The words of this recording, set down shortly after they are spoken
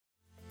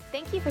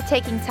Thank you for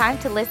taking time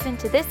to listen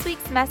to this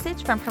week's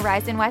message from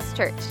Horizon West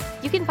Church.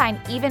 You can find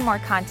even more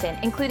content,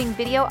 including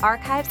video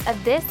archives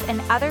of this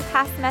and other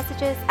past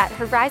messages at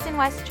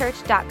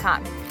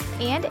horizonwestchurch.com.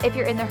 And if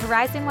you're in the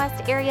Horizon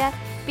West area,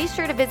 be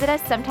sure to visit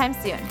us sometime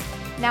soon.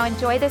 Now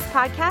enjoy this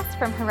podcast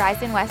from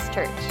Horizon West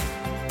Church.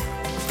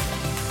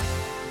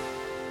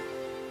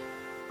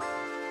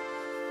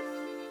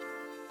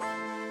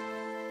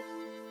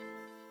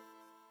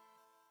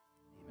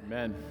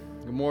 Amen.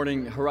 Good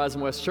morning,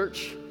 Horizon West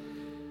Church.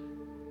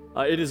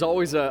 It is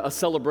always a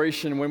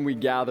celebration when we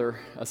gather,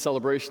 a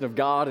celebration of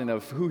God and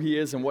of who He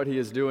is and what He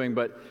is doing.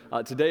 But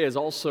today is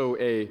also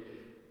a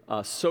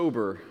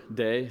sober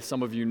day.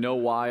 Some of you know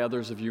why,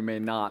 others of you may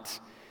not.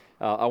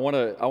 I want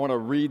to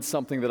read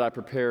something that I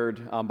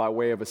prepared by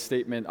way of a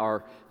statement.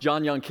 Our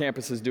John Young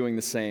campus is doing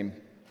the same.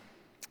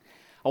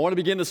 I want to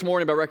begin this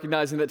morning by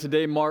recognizing that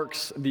today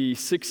marks the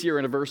 6-year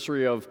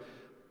anniversary of,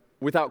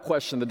 without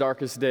question, the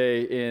darkest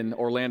day in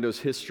Orlando's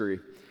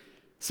history.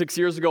 6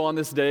 years ago on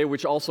this day,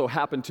 which also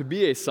happened to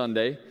be a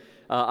Sunday,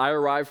 I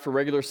arrived for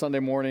regular Sunday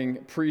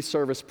morning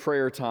pre-service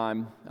prayer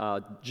time,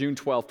 June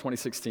 12,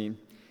 2016,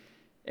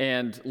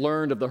 and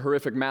learned of the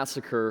horrific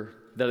massacre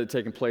that had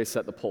taken place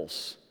at the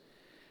Pulse.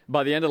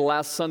 By the end of the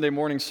last Sunday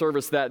morning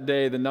service that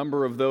day, the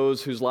number of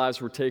those whose lives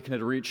were taken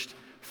had reached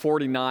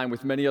 49,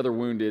 with many other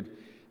wounded,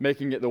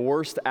 making it the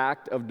worst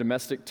act of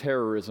domestic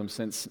terrorism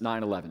since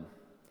 9/11.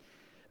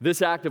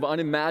 This act of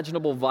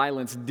unimaginable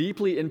violence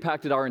deeply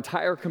impacted our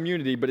entire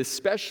community, but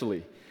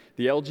especially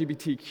the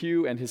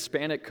LGBTQ and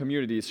Hispanic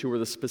communities who were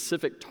the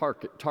specific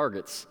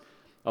targets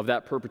of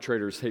that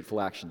perpetrator's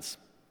hateful actions.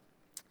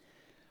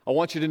 I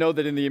want you to know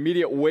that in the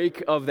immediate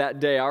wake of that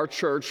day, our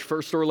church,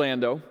 First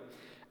Orlando,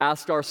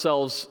 asked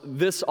ourselves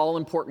this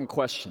all-important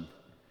question: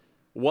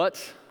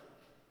 what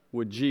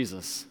would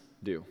Jesus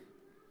do?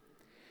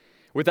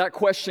 With that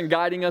question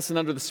guiding us and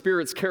under the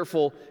Spirit's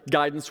careful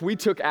guidance, we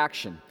took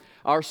action.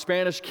 Our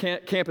Spanish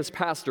campus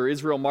pastor,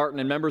 Israel Martin,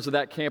 and members of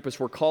that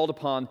campus were called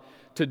upon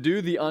to do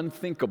the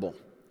unthinkable,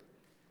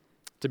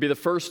 to be the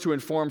first to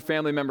inform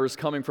family members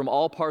coming from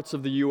all parts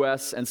of the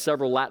U.S. and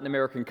several Latin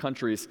American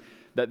countries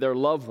that their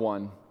loved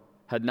one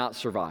had not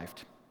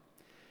survived.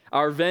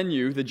 Our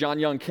venue, the John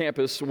Young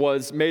campus,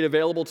 was made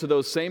available to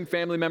those same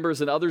family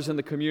members and others in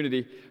the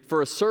community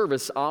for a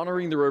service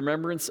honoring the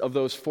remembrance of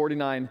those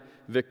 49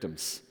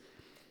 victims.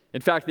 In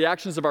fact, the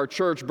actions of our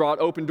church brought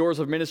open doors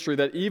of ministry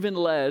that even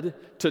led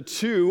to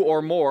 2 or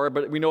more,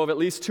 but we know of at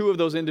least 2 of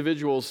those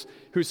individuals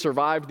who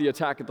survived the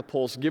attack at the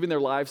Pulse, giving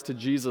their lives to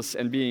Jesus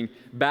and being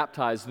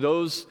baptized.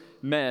 Those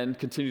men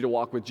continue to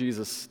walk with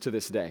Jesus to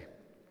this day.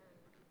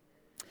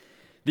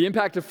 The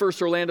impact of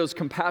First Orlando's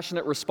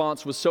compassionate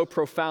response was so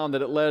profound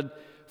that it led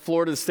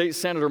Florida State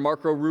Senator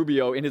Marco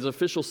Rubio, in his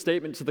official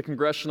statement to the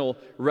Congressional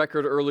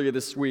Record earlier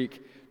this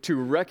week, to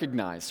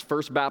recognize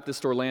First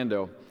Baptist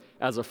Orlando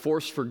as a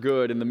force for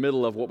good in the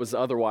middle of what was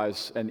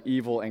otherwise an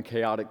evil and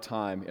chaotic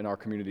time in our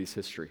community's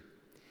history.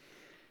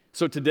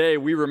 So today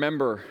we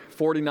remember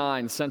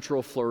 49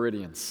 Central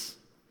Floridians,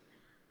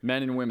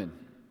 men and women,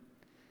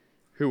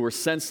 who were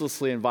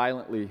senselessly and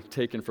violently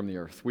taken from the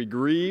earth. We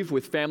grieve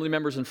with family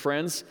members and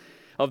friends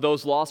of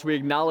those lost. We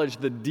acknowledge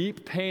the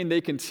deep pain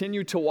they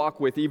continue to walk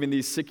with even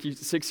these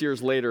 6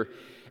 years later.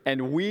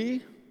 And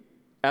we,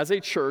 as a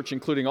church,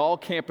 including all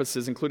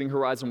campuses, including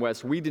Horizon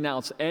West, we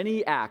denounce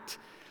any act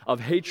of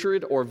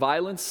hatred or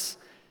violence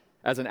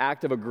as an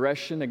act of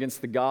aggression against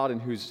the God in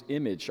whose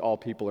image all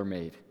people are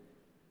made.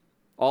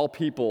 All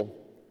people,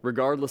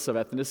 regardless of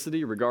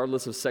ethnicity,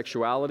 regardless of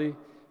sexuality,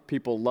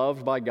 people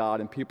loved by God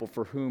and people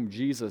for whom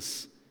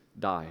Jesus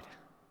died.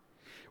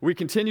 We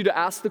continue to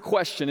ask the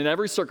question in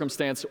every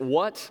circumstance,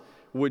 what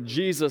would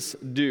Jesus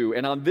do?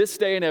 And on this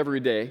day and every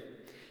day,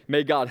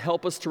 may God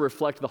help us to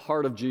reflect the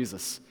heart of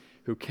Jesus,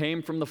 who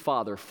came from the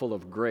Father full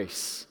of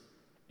grace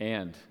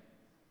and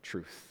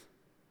truth.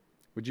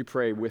 Would you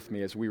pray with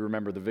me as we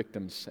remember the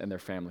victims and their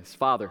families?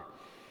 Father,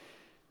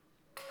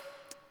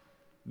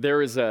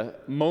 there is a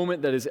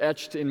moment that is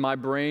etched in my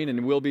brain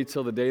and will be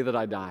till the day that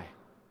I die.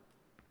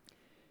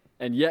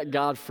 And yet,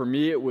 God, for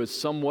me, it was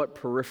somewhat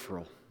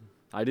peripheral.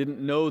 I didn't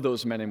know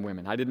those men and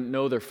women. I didn't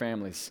know their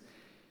families.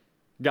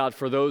 God,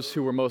 for those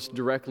who were most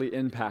directly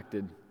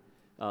impacted,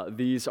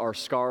 these are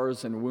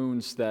scars and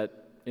wounds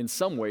that in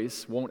some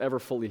ways won't ever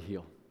fully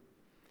heal.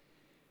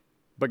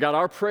 But God,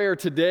 our prayer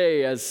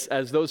today, as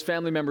those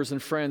family members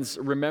and friends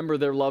remember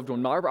their loved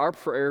one, our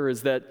prayer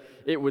is that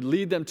it would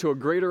lead them to a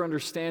greater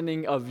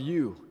understanding of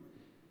you,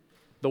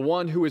 the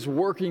one who is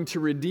working to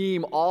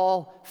redeem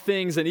all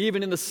things, and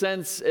even in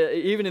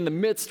the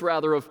midst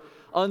of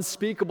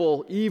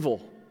unspeakable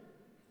evil,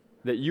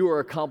 that you are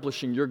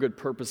accomplishing your good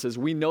purposes.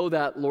 We know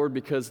that, Lord,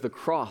 because the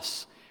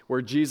cross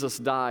where Jesus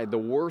died, the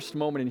worst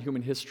moment in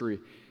human history,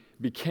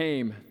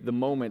 became the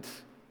moment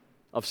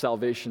of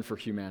salvation for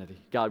humanity.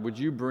 God, would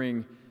you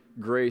bring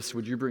grace?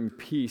 Would you bring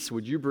peace?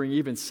 Would you bring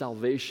even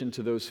salvation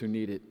to those who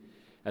need it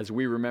as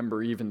we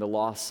remember even the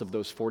loss of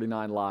those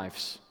 49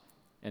 lives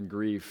and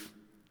grieve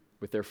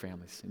with their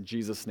families? In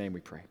Jesus' name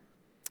we pray.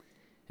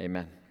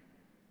 Amen.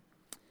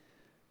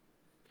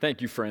 Thank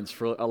you, friends,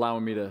 for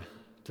allowing me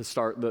to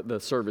start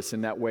the service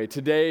in that way.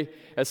 Today,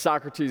 as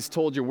Socrates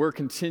told you, we're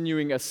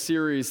continuing a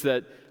series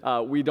that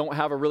we don't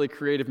have a really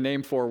creative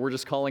name for. We're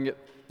just calling it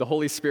the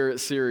Holy Spirit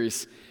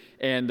series.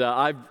 And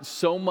I've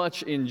so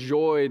much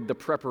enjoyed the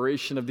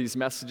preparation of these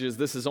messages.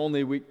 This is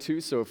only week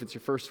 2, so if it's your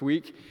first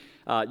week,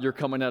 you're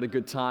coming at a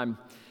good time.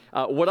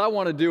 What I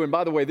want to do, and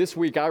by the way, this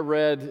week I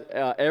read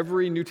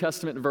every New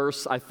Testament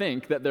verse, I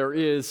think, that there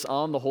is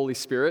on the Holy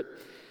Spirit.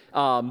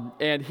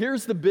 And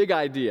here's the big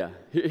idea.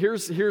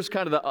 Here's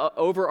kind of the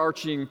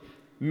overarching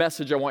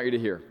message I want you to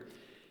hear.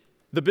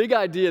 The big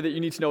idea that you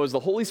need to know is the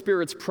Holy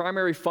Spirit's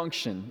primary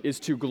function is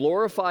to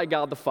glorify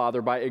God the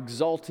Father by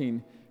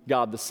exalting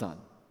God the Son.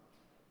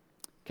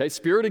 Okay,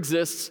 Spirit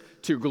exists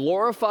to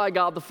glorify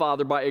God the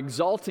Father by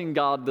exalting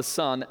God the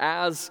Son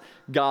as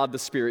God the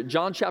Spirit.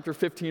 John chapter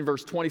 15,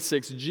 verse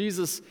 26,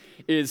 Jesus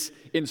is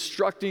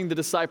instructing the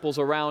disciples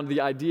around the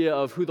idea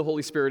of who the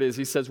Holy Spirit is.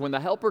 He says, when the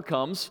Helper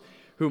comes,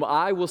 whom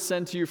I will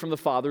send to you from the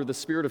Father, the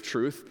Spirit of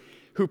truth,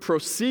 who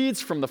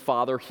proceeds from the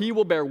Father, he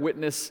will bear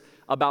witness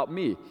about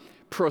me.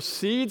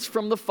 Proceeds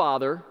from the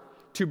Father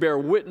to bear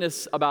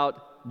witness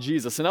about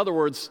Jesus. In other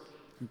words,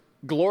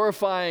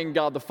 glorifying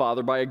God the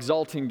Father by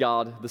exalting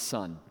God the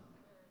Son.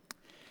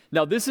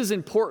 Now, this is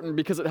important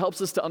because it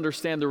helps us to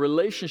understand the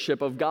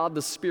relationship of God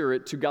the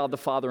Spirit to God the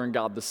Father and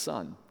God the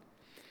Son.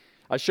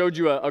 I showed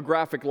you a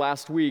graphic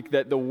last week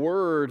that the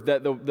word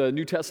that the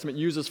New Testament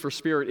uses for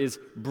Spirit is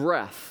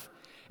breath.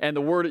 And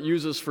the word it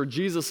uses for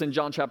Jesus in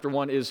John chapter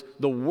 1 is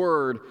the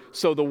Word.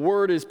 So the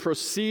Word is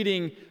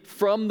proceeding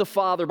from the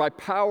Father by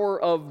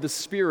power of the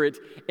Spirit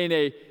in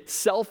a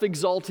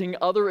self-exalting,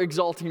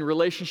 other-exalting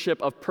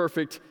relationship of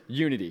perfect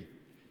unity.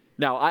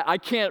 Now, I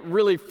can't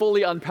really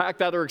fully unpack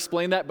that or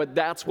explain that, but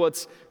that's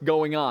what's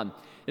going on.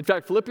 In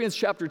fact, Philippians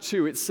chapter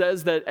 2, it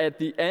says that at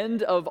the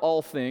end of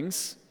all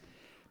things,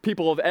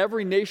 people of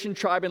every nation,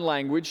 tribe, and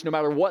language, no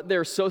matter what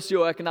their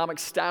socioeconomic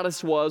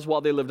status was while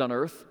they lived on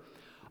earth,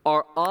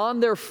 are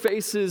on their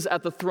faces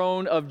at the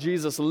throne of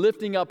Jesus,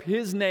 lifting up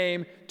his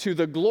name to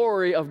the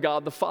glory of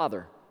God the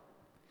Father.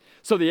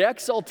 So the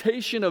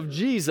exaltation of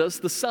Jesus,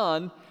 the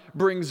Son,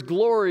 brings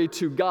glory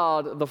to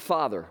God the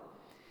Father.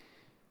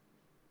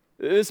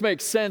 This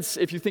makes sense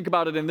if you think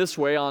about it in this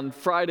way. On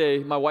Friday,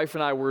 my wife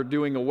and I were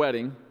doing a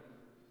wedding.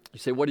 You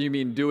say, what do you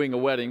mean doing a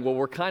wedding? Well,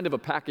 we're kind of a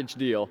package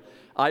deal.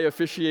 I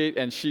officiate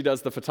and she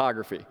does the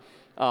photography.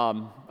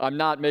 I'm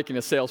not making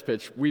a sales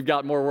pitch. We've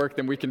got more work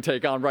than we can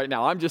take on right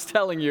now. I'm just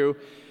telling you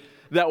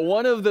that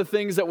one of the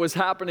things that was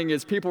happening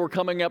is people were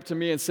coming up to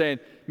me and saying,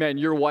 man,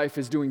 your wife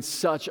is doing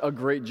such a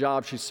great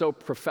job. She's so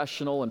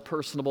professional and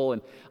personable,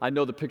 and I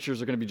know the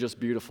pictures are going to be just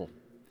beautiful.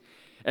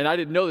 And I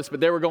didn't know this, but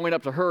they were going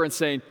up to her and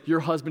saying,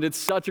 your husband did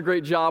such a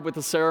great job with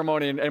the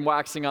ceremony and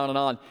waxing on and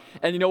on.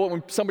 And you know what?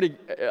 When somebody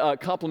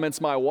compliments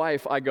my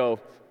wife, I go,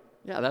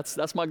 yeah,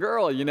 that's my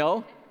girl, you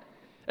know?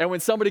 And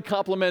when somebody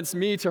compliments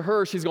me to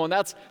her, she's going,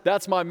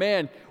 that's my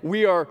man.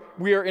 We are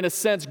in a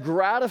sense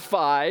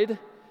gratified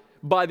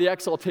by the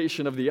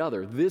exaltation of the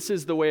other. This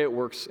is the way it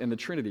works in the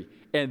Trinity.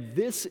 And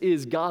this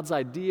is God's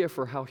idea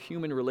for how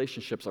human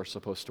relationships are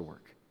supposed to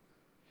work.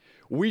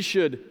 We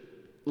should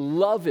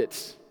love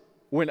it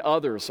when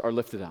others are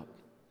lifted up.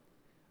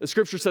 The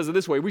scripture says it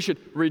this way, we should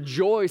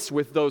rejoice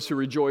with those who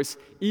rejoice,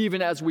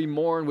 even as we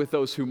mourn with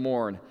those who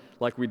mourn,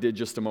 like we did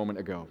just a moment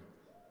ago.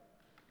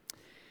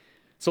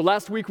 So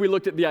last week we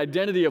looked at the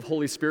identity of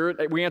Holy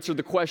Spirit. We answered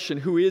the question,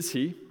 who is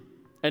he?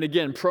 And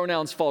again,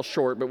 pronouns fall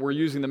short, but we're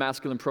using the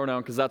masculine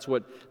pronoun because that's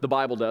what the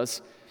Bible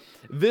does.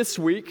 This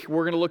week,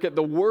 we're going to look at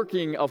the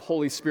working of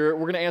Holy Spirit.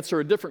 We're going to answer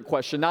a different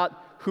question,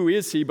 not who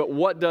is he, but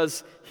what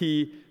does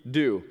he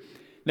do?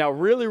 Now,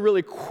 really,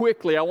 really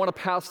quickly, I want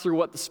to pass through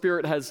what the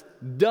Spirit has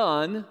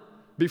done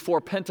before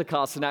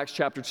Pentecost in Acts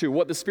chapter 2.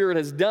 What the Spirit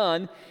has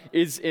done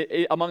is,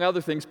 among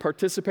other things,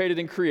 participated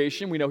in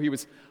creation. We know he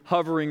was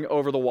hovering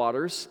over the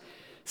waters.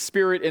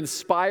 Spirit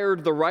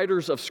inspired the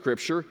writers of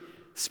Scripture.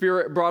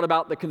 Spirit brought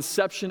about the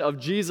conception of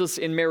Jesus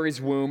in Mary's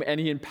womb, and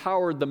he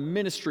empowered the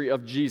ministry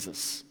of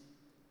Jesus.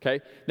 Okay?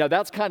 Now,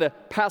 that's kind of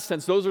past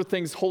tense. Those are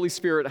things Holy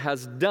Spirit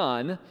has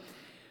done.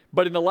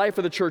 But in the life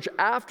of the church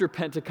after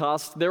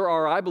Pentecost, there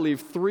are, I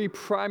believe, 3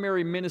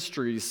 primary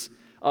ministries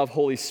of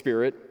Holy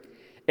Spirit.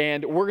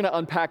 And we're going to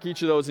unpack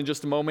each of those in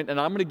just a moment,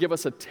 and I'm going to give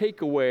us a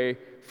takeaway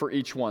for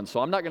each one. So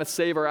I'm not going to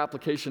save our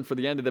application for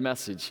the end of the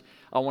message.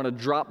 I want to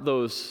drop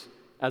those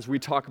as we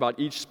talk about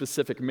each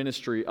specific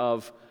ministry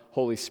of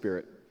Holy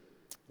Spirit.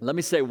 Let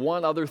me say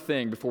one other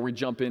thing before we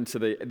jump into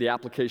the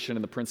application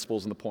and the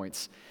principles and the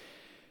points.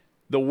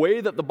 The way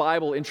that the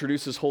Bible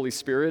introduces Holy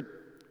Spirit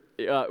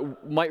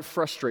might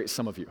frustrate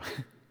some of you.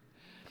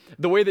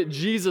 The way that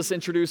Jesus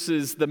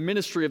introduces the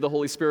ministry of the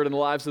Holy Spirit in the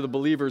lives of the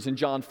believers in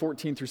John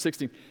 14 through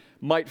 16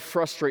 might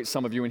frustrate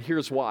some of you, and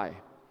here's why.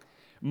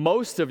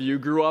 Most of you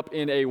grew up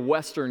in a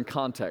Western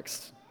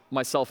context,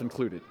 myself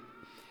included.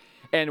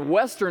 And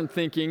Western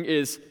thinking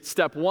is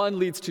step 1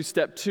 leads to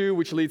step 2,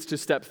 which leads to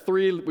step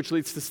 3, which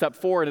leads to step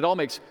 4, and it all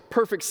makes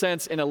perfect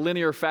sense in a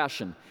linear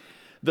fashion.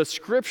 The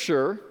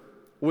Scripture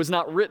was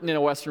not written in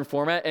a Western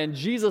format, and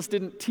Jesus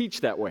didn't teach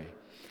that way.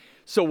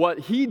 So what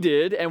he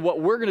did and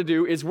what we're going to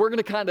do is we're going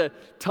to kind of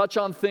touch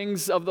on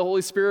things of the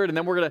Holy Spirit, and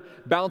then we're going to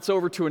bounce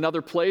over to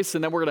another place,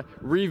 and then we're going to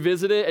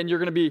revisit it, and you're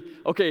going to be,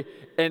 okay,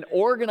 and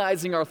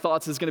organizing our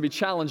thoughts is going to be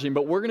challenging,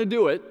 but we're going to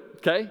do it,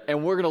 okay?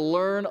 And we're going to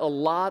learn a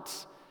lot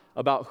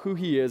about who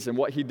he is and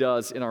what he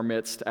does in our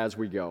midst as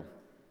we go.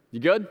 You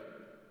good?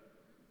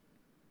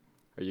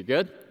 Are you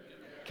good?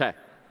 Okay.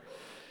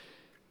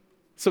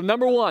 So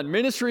number one,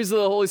 ministries of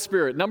the Holy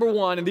Spirit. Number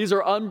one, and these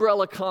are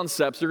umbrella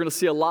concepts. You're going to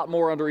see a lot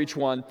more under each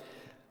one.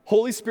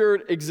 Holy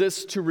Spirit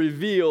exists to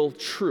reveal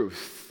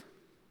truth.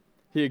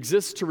 He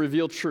exists to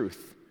reveal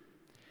truth.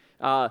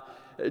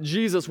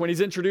 Jesus, when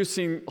he's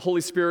introducing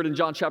Holy Spirit in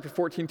John chapter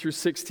 14 through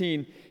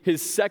 16,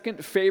 his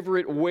second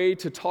favorite way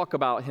to talk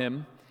about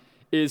him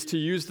is to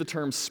use the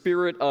term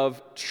Spirit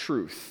of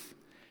Truth.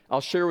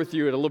 I'll share with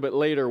you a little bit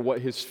later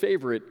what his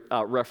favorite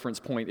reference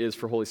point is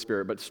for Holy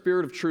Spirit, but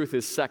Spirit of Truth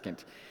is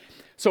second.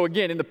 So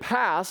again, in the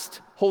past,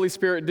 Holy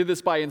Spirit did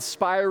this by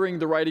inspiring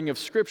the writing of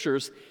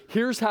scriptures.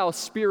 Here's how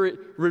Spirit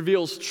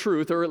reveals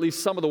truth, or at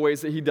least some of the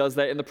ways that he does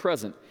that in the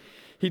present.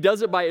 He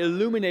does it by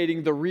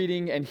illuminating the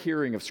reading and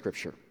hearing of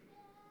scripture.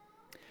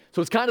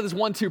 So it's kind of this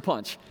 1-2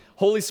 punch.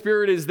 Holy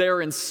Spirit is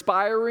there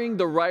inspiring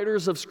the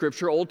writers of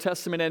scripture, Old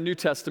Testament and New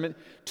Testament,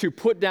 to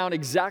put down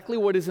exactly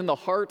what is in the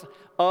heart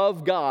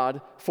of God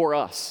for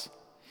us.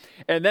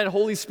 And then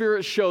Holy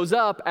Spirit shows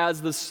up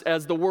as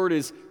the word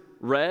is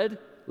read,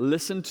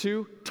 listened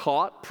to,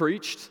 taught,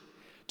 preached,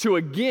 to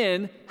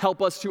again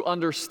help us to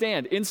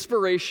understand.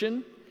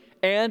 Inspiration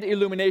and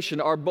illumination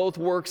are both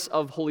works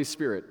of Holy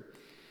Spirit.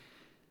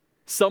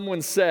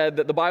 Someone said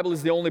that the Bible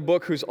is the only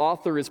book whose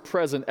author is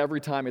present every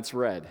time it's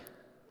read.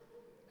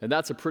 And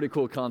that's a pretty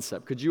cool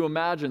concept. Could you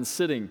imagine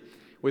sitting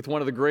with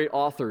one of the great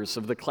authors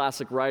of the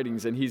classic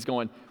writings and he's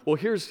going, well,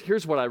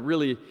 here's what I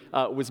really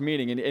was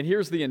meaning, and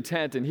here's the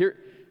intent, and here...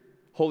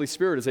 Holy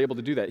Spirit is able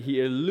to do that. He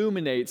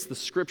illuminates the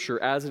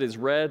scripture as it is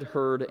read,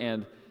 heard,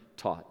 and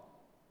taught.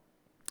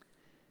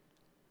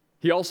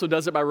 He also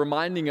does it by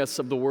reminding us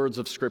of the words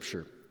of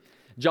scripture.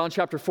 John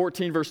chapter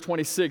 14, verse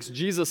 26,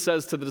 Jesus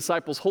says to the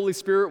disciples, Holy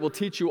Spirit will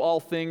teach you all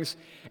things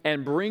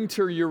and bring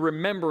to your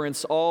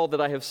remembrance all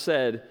that I have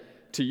said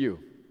to you.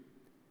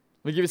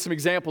 Let me give you some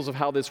examples of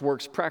how this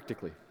works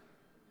practically.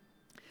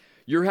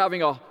 You're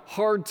having a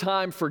hard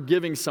time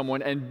forgiving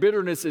someone, and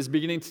bitterness is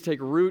beginning to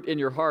take root in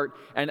your heart,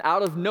 and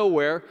out of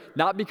nowhere,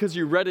 not because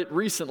you read it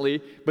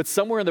recently, but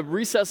somewhere in the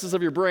recesses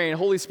of your brain,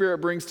 Holy Spirit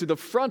brings to the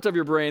front of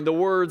your brain the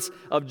words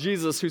of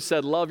Jesus who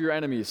said, love your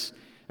enemies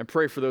and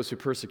pray for those who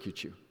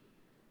persecute you.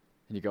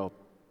 And you go,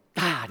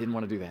 I didn't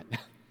want to do that.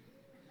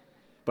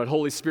 But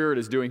Holy Spirit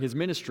is doing his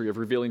ministry of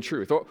revealing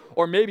truth.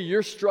 Or maybe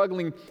you're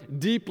struggling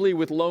deeply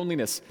with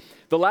loneliness.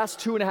 The last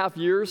 2.5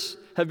 years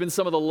have been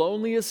some of the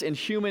loneliest in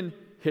human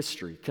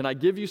history. Can I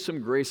give you some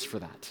grace for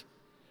that?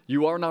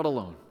 You are not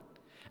alone.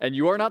 And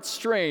you are not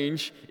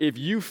strange if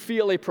you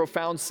feel a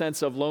profound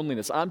sense of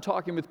loneliness. I'm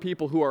talking with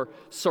people who are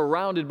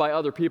surrounded by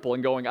other people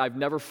and going, I've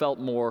never felt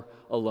more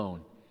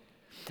alone.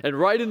 And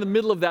right in the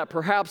middle of that,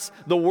 perhaps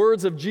the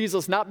words of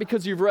Jesus, not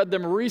because you've read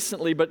them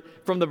recently,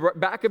 but from the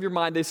back of your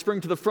mind, they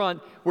spring to the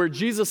front, where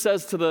Jesus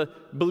says to the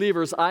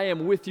believers, I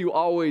am with you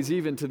always,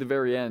 even to the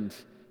very end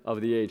of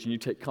the age. And you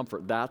take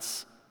comfort.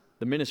 That's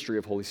the ministry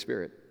of Holy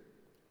Spirit.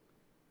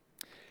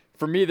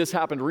 For me, this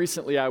happened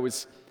recently. I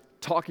was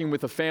talking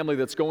with a family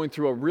that's going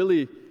through a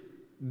really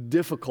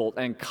difficult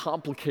and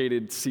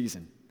complicated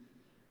season.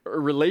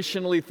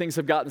 Relationally, things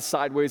have gotten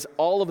sideways.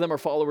 All of them are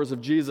followers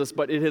of Jesus,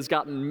 but it has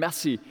gotten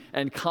messy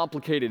and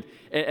complicated,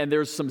 and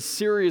there's some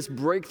serious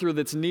breakthrough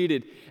that's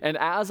needed. And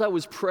as I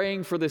was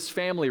praying for this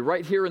family,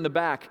 right here in the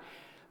back,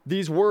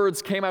 these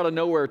words came out of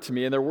nowhere to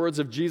me, and they're words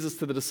of Jesus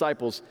to the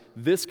disciples.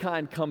 This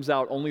kind comes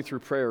out only through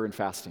prayer and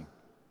fasting.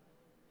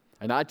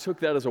 And I took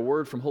that as a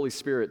word from Holy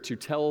Spirit to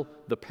tell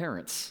the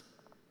parents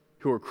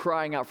who are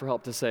crying out for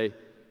help to say,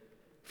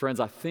 friends,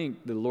 I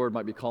think the Lord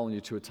might be calling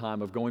you to a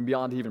time of going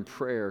beyond even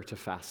prayer to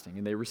fasting.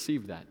 And they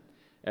received that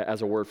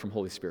as a word from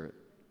Holy Spirit.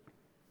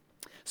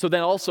 So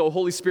then also,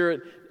 Holy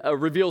Spirit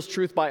reveals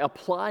truth by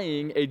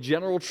applying a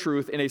general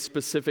truth in a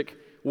specific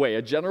way.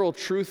 A general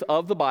truth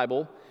of the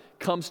Bible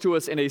comes to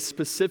us in a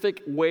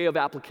specific way of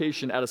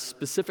application at a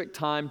specific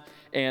time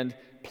and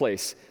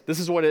place. This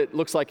is what it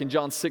looks like in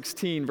John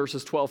 16,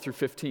 verses 12 through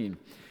 15.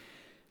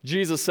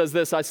 Jesus says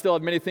this, I still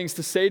have many things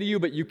to say to you,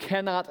 but you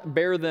cannot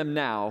bear them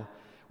now.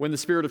 When the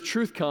Spirit of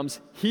truth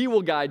comes, he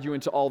will guide you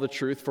into all the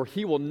truth, for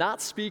he will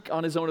not speak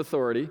on his own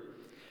authority.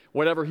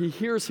 Whatever he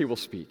hears, he will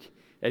speak,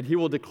 and he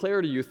will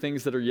declare to you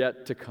things that are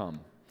yet to come.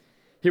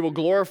 He will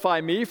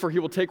glorify me, for he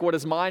will take what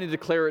is mine and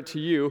declare it to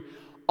you.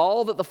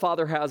 All that the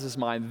Father has is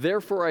mine.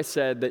 Therefore I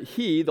said that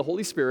he, the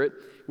Holy Spirit,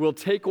 will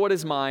take what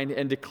is mine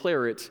and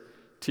declare it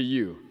to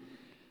you.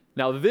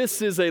 Now,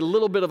 this is a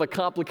little bit of a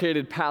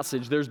complicated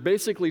passage. There's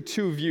basically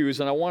two views,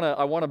 and I want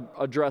to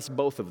address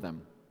both of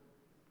them.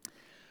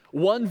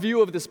 One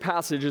view of this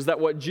passage is that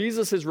what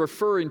Jesus is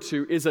referring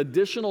to is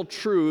additional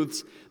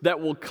truths that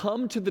will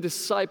come to the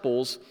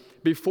disciples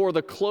before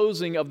the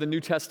closing of the New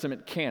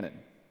Testament canon.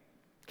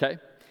 Okay?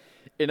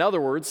 In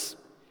other words,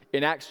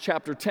 in Acts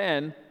chapter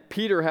 10,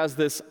 Peter has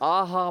this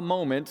aha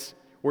moment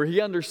where he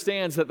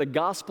understands that the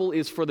gospel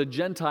is for the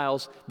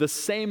Gentiles the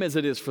same as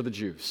it is for the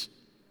Jews.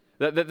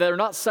 That they're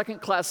not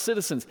second-class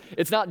citizens.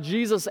 It's not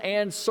Jesus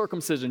and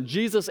circumcision,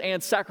 Jesus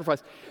and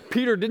sacrifice.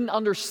 Peter didn't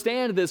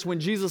understand this when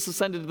Jesus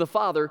ascended to the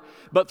Father,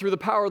 but through the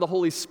power of the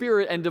Holy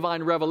Spirit and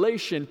divine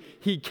revelation,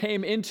 he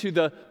came into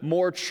the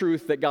more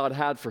truth that God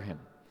had for him.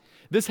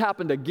 This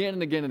happened again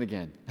and again and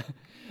again.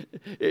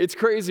 It's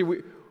crazy.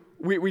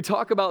 We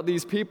talk about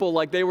these people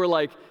like they were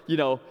like,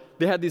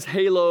 they had these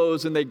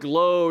halos and they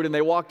glowed and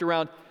they walked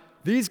around.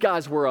 These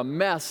guys were a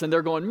mess and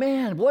they're going,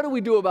 man, what do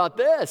we do about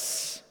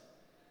this?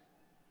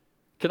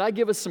 Can I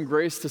give us some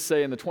grace to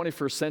say in the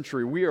 21st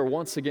century, we are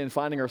once again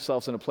finding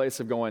ourselves in a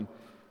place of going,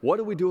 what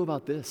do we do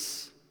about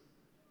this?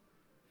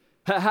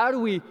 How do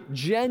we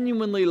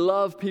genuinely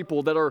love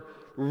people that are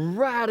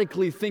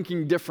radically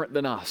thinking different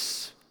than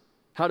us?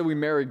 How do we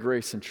marry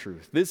grace and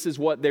truth? This is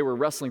what they were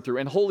wrestling through.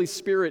 And Holy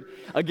Spirit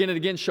again and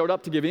again showed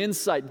up to give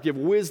insight, give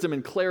wisdom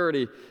and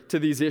clarity to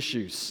these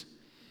issues.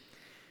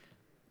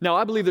 Now,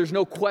 I believe there's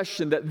no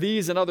question that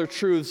these and other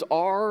truths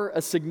are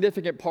a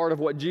significant part of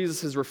what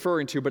Jesus is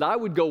referring to, but I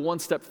would go one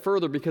step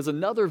further because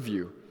another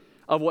view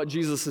of what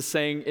Jesus is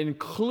saying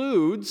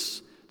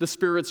includes the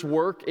Spirit's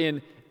work in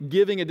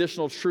giving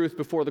additional truth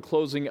before the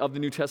closing of the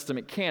New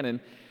Testament canon,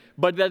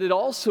 but that it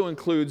also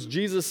includes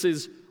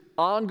Jesus'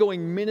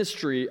 ongoing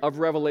ministry of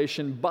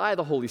revelation by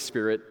the Holy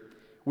Spirit,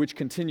 which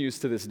continues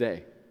to this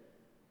day.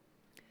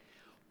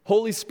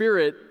 Holy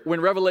Spirit,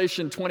 when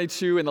Revelation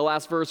 22 in the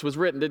last verse was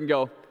written, didn't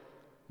go,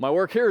 my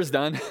work here is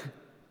done.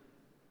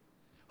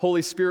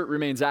 Holy Spirit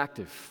remains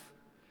active.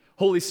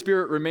 Holy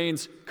Spirit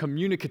remains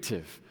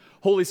communicative.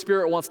 Holy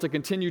Spirit wants to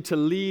continue to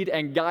lead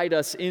and guide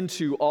us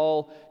into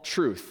all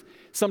truth.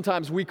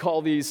 Sometimes we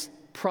call these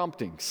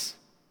promptings.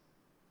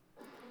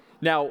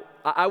 Now,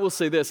 I will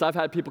say this. I've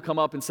had people come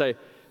up and say,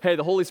 hey,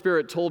 the Holy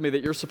Spirit told me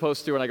that you're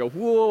supposed to, and I go,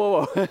 whoa,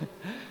 whoa, whoa.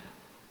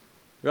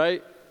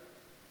 Right?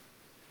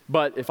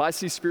 But if I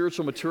see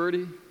spiritual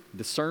maturity,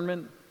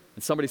 discernment,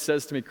 and somebody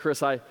says to me,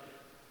 Chris, I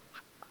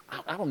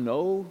don't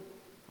know.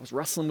 I was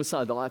wrestling with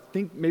something. I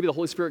think maybe the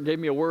Holy Spirit gave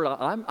me a word.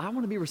 I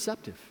want to be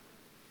receptive.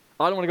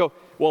 I don't want to go,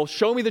 well,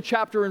 show me the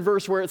chapter and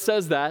verse where it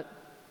says that,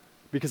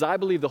 because I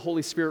believe the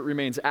Holy Spirit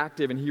remains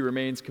active and he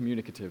remains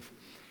communicative.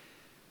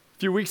 A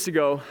few weeks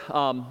ago,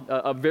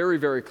 a very,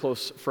 very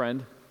close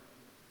friend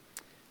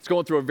is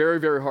going through a very,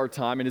 very hard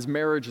time, and his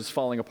marriage is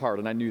falling apart,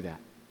 and I knew that.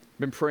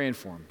 Been praying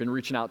for him, been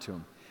reaching out to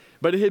him.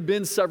 But it had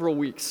been several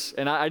weeks,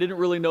 and I didn't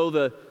really know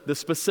the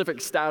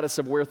specific status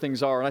of where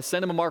things are. And I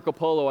sent him a Marco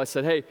Polo. I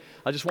said, hey,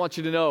 I just want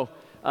you to know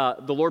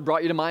the Lord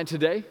brought you to mind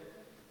today,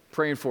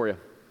 praying for you.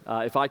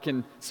 If I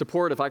can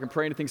support, if I can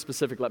pray anything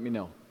specific, let me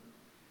know.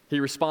 He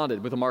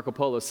responded with a Marco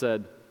Polo,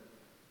 said,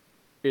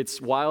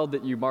 it's wild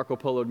that you Marco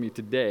Polo'd me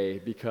today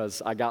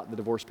because I got the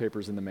divorce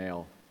papers in the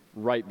mail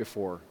right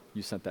before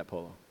you sent that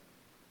polo.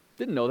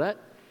 Didn't know that.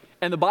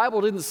 And the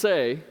Bible didn't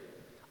say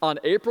on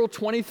April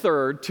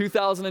 23rd,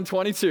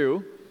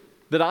 2022,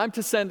 that I'm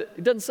to send,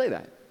 it doesn't say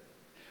that.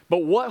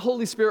 But what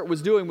Holy Spirit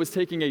was doing was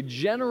taking a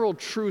general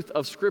truth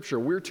of Scripture.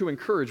 We're to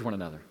encourage one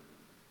another.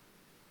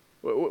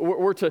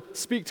 We're to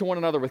speak to one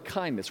another with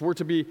kindness. We're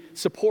to be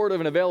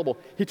supportive and available.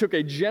 He took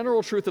a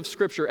general truth of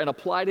Scripture and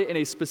applied it in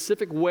a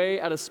specific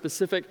way at a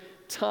specific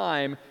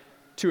time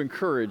to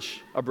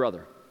encourage a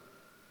brother.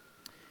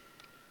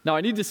 Now,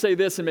 I need to say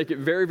this and make it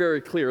very, very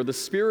clear. The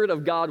Spirit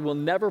of God will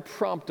never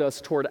prompt us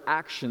toward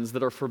actions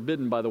that are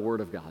forbidden by the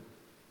Word of God.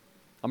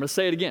 I'm going to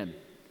say it again.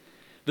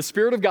 The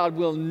Spirit of God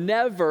will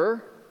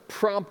never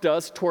prompt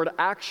us toward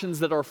actions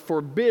that are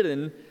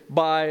forbidden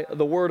by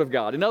the Word of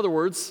God. In other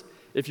words,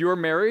 if you are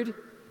married,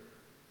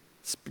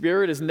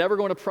 Spirit is never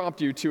going to prompt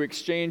you to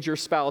exchange your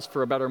spouse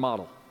for a better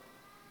model.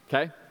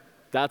 Okay?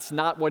 That's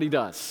not what He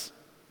does.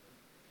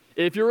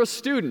 If you're a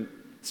student,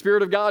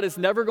 Spirit of God is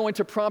never going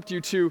to prompt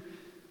you to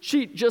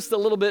cheat just a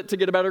little bit to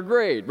get a better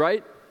grade,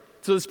 right?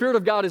 So the Spirit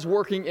of God is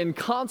working in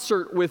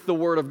concert with the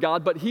Word of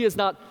God, but He is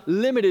not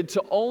limited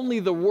to only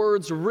the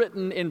words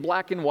written in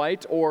black and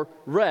white or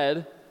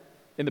read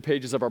in the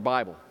pages of our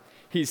Bible.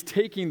 He's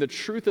taking the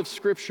truth of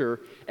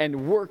Scripture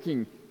and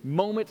working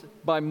moment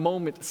by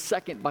moment,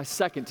 second by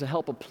second, to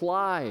help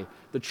apply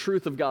the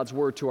truth of God's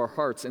Word to our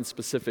hearts in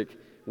specific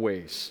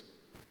ways.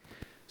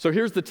 So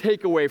here's the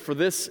takeaway for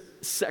this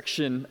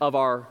section of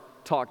our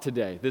talk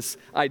today, this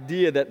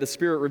idea that the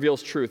Spirit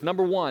reveals truth.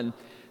 Number one,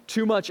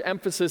 too much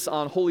emphasis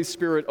on Holy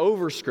Spirit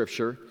over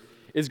Scripture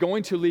is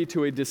going to lead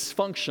to a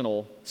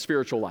dysfunctional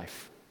spiritual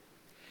life.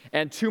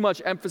 And too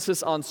much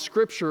emphasis on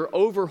Scripture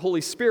over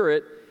Holy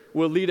Spirit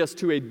will lead us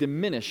to a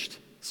diminished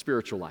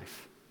spiritual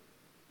life.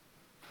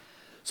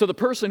 So the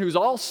person who's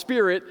all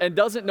Spirit and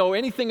doesn't know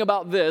anything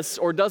about this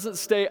or doesn't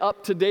stay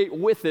up to date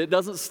with it,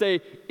 doesn't stay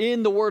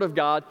in the Word of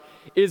God,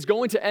 is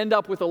going to end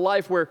up with a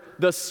life where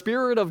the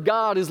Spirit of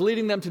God is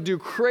leading them to do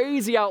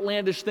crazy,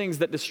 outlandish things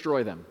that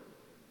destroy them.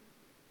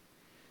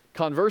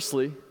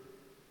 Conversely,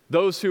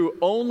 those who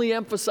only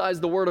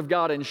emphasize the Word of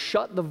God and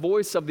shut the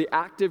voice of the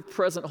active,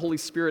 present Holy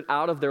Spirit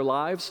out of their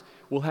lives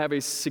will have a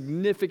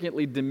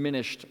significantly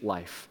diminished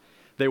life.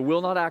 They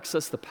will not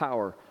access the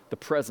power, the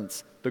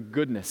presence, the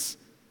goodness,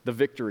 the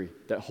victory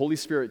that Holy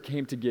Spirit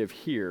came to give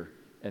here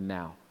and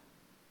now.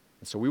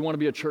 And so we want to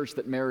be a church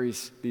that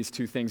marries these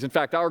two things. In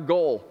fact, our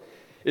goal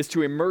is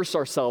to immerse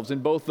ourselves in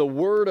both the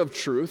word of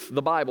truth,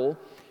 the Bible,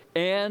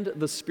 and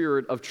the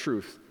spirit of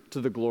truth to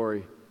the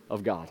glory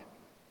of God.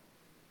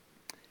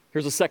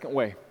 Here's a second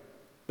way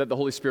that the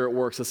Holy Spirit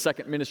works, a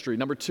second ministry.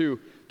 Number 2,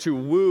 to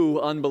woo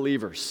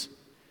unbelievers.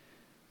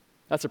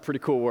 That's a pretty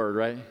cool word,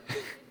 right?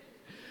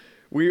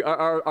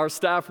 Our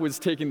staff was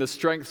taking the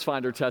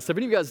StrengthsFinder test. Have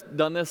any of you guys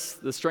done this,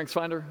 the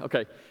StrengthsFinder?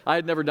 Okay, I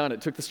had never done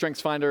it. Took the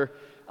StrengthsFinder.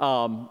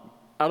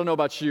 I don't know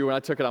about you. When I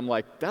took it, I'm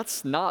like,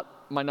 that's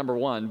not my number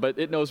one, but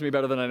it knows me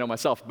better than I know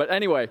myself. But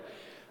anyway,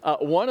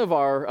 one of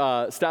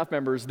our staff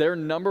members, their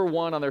number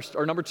one on their,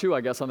 or number 2,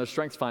 I guess, on their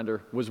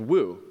StrengthsFinder was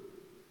woo.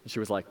 And she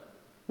was like,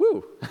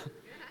 woo.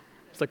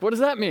 It's like, what does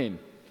that mean?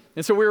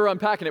 And so we were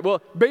unpacking it.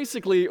 Well,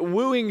 basically,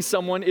 wooing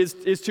someone is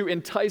to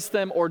entice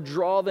them or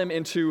draw them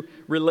into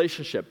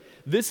relationship.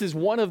 This is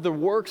one of the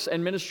works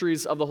and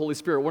ministries of the Holy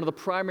Spirit, one of the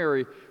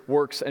primary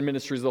works and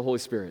ministries of the Holy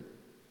Spirit.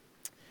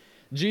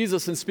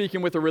 Jesus, in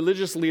speaking with a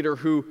religious leader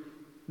who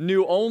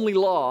knew only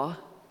law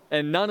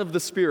and none of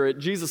the Spirit,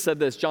 Jesus said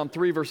this, John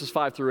 3, verses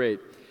 5 through 8.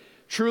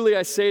 Truly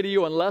I say to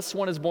you, unless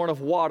one is born of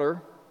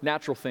water,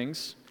 natural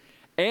things,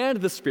 and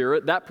the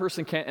Spirit, that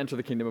person can't enter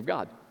the kingdom of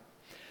God.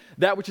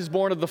 That which is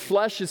born of the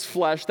flesh is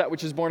flesh, that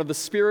which is born of the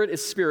Spirit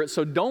is spirit.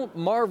 So don't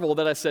marvel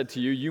that I said to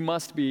you, you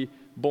must be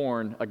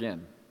born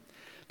again.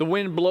 The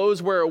wind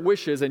blows where it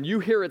wishes, and you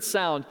hear its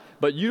sound,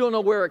 but you don't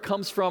know where it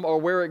comes from or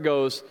where it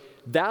goes.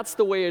 That's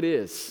the way it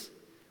is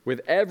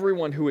with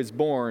everyone who is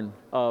born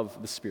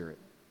of the Spirit.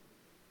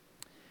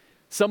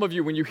 Some of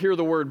you, when you hear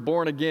the word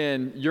born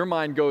again, your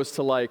mind goes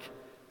to like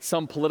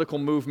some political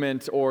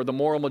movement or the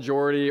moral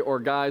majority or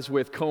guys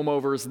with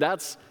comb-overs.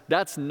 That's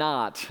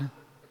not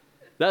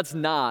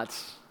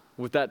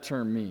what that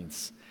term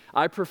means.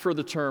 I prefer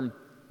the term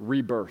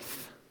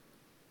rebirth.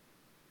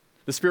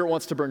 The Spirit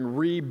wants to bring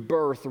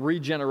rebirth,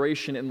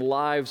 regeneration in the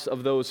lives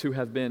of those who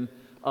have been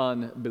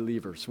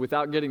unbelievers.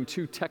 Without getting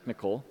too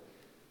technical,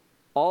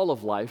 all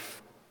of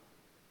life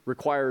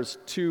requires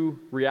 2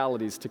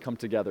 realities to come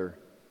together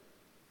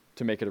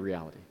to make it a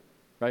reality,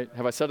 right?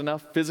 Have I said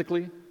enough?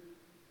 Physically,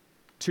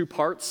 2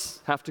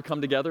 parts have to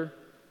come together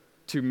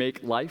to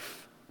make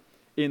life.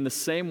 In the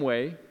same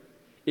way,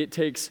 it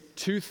takes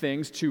 2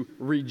 things to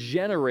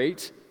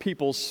regenerate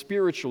people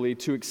spiritually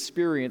to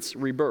experience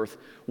rebirth.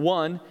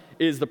 One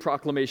is the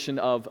proclamation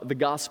of the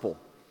gospel.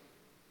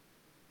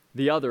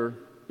 The other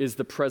is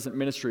the present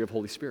ministry of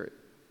Holy Spirit.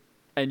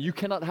 And you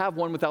cannot have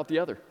one without the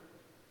other.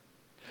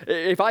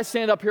 If I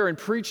stand up here and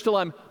preach till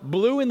I'm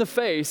blue in the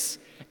face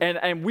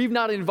and we've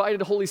not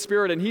invited the Holy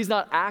Spirit and He's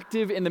not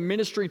active in the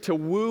ministry to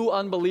woo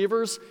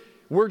unbelievers,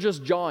 we're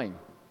just jawing.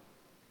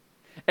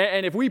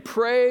 And if we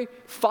pray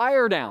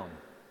fire down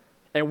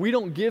and we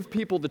don't give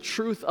people the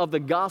truth of the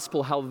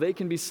gospel, how they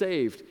can be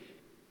saved,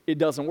 it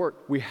doesn't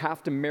work. We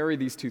have to marry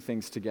these 2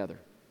 things together.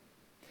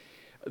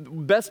 The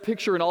best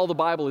picture in all the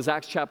Bible is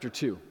Acts chapter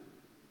 2.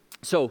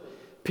 So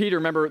Peter,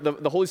 remember,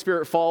 the Holy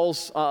Spirit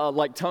falls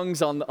like tongues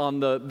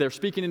they're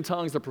speaking in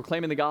tongues, they're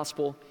proclaiming the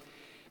gospel.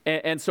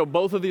 And so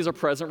both of these are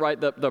present, right?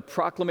 The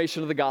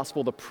proclamation of the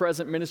gospel, the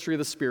present ministry of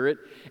the Spirit.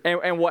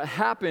 And what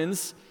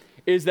happens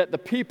is that the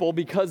people,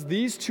 because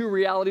these 2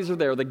 realities are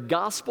there, the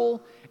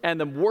gospel and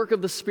the work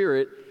of the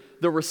Spirit,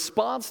 the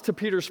response to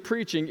Peter's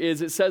preaching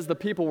is, it says the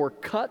people were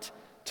cut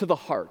to the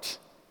heart.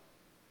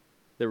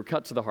 They were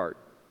cut to the heart.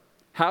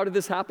 How did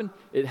this happen?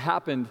 It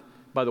happened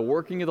by the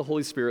working of the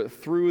Holy Spirit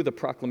through the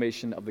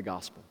proclamation of the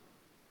gospel.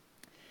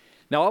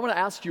 Now, I want to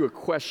ask you a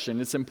question.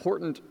 It's an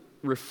important,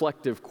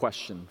 reflective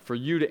question for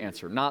you to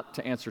answer, not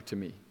to answer to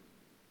me.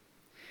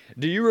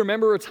 Do you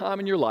remember a time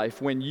in your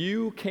life when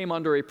you came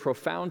under a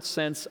profound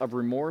sense of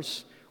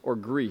remorse or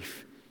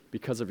grief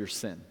because of your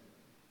sin?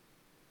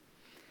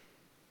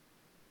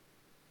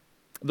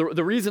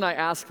 The reason I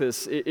ask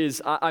this is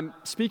I'm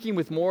speaking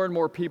with more and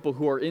more people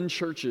who are in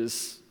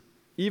churches,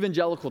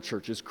 evangelical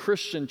churches,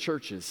 Christian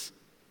churches,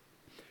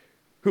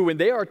 who, when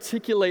they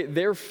articulate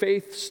their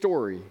faith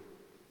story,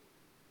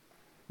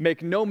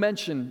 make no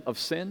mention of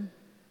sin,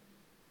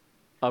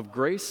 of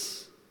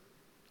grace,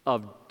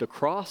 of the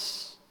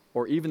cross,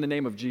 or even the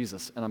name of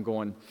Jesus. And I'm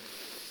going,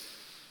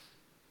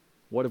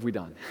 what have we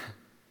done?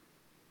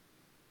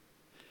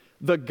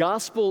 The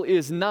gospel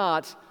is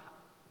not,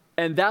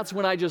 and that's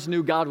when I just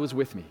knew God was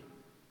with me.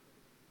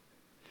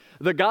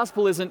 The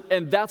gospel isn't,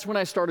 and that's when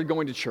I started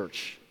going to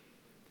church.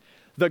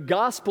 The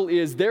gospel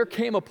is, there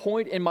came a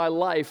point in my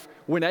life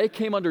when I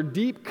came under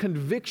deep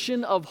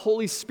conviction of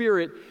Holy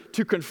Spirit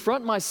to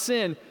confront my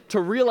sin,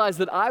 to realize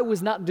that I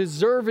was not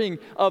deserving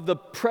of the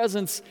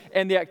presence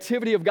and the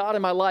activity of God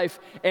in my life,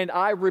 and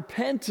I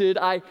repented,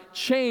 I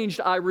changed,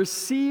 I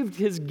received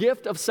His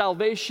gift of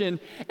salvation,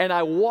 and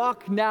I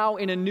walk now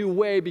in a new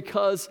way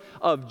because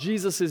of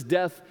Jesus'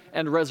 death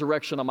and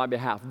resurrection on my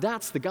behalf.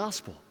 That's the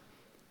gospel.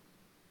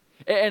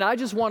 And I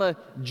just want to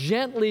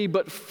gently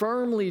but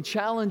firmly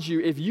challenge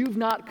you, if you've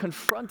not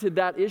confronted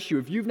that issue,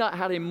 if you've not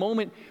had a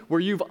moment where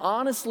you've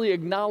honestly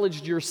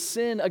acknowledged your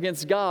sin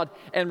against God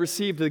and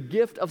received the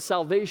gift of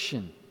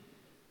salvation,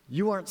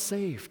 you aren't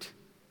saved.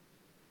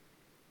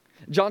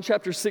 John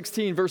chapter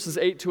 16, verses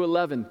 8 to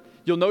 11.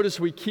 You'll notice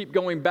we keep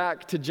going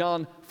back to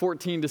John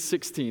 14 to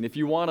 16. If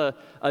you want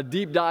a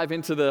deep dive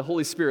into the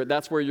Holy Spirit,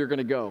 that's where you're going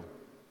to go.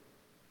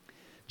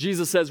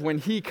 Jesus says when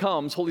He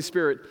comes, Holy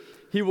Spirit,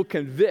 He will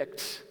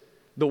convict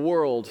the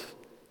world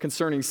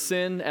concerning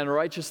sin and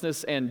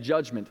righteousness and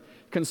judgment.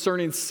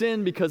 Concerning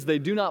sin because they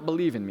do not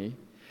believe in me.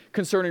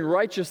 Concerning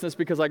righteousness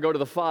because I go to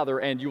the Father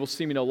and you will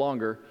see me no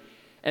longer.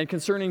 And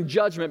concerning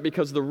judgment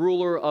because the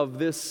ruler of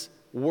this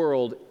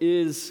world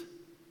is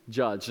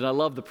judged. And I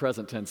love the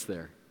present tense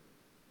there.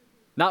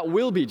 Not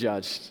will be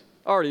judged,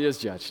 already is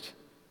judged.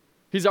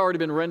 He's already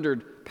been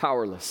rendered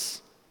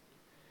powerless.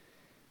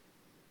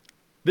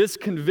 This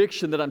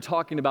conviction that I'm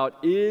talking about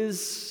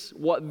is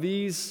what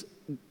these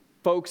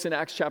folks in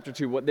Acts chapter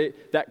 2,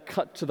 that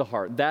cut to the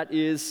heart. That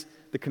is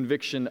the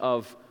conviction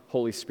of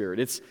Holy Spirit.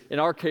 It's, in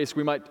our case,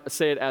 we might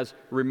say it as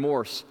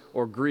remorse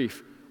or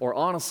grief or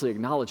honestly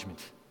acknowledgement.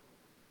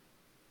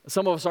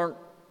 Some of us aren't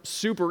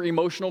super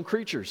emotional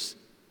creatures.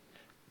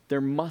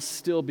 There must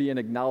still be an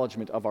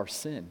acknowledgement of our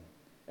sin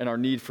and our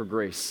need for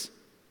grace.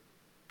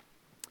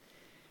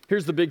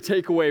 Here's the big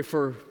takeaway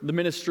for the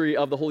ministry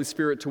of the Holy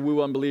Spirit to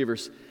woo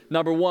unbelievers.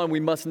 Number one, we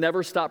must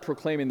never stop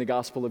proclaiming the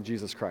gospel of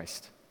Jesus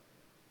Christ.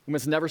 We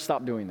must never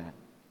stop doing that.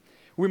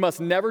 We must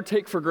never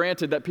take for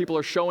granted that people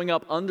are showing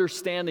up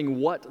understanding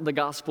what the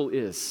gospel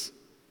is.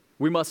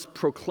 We must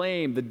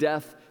proclaim the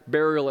death,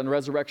 burial, and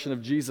resurrection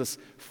of Jesus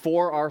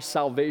for our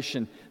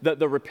salvation, that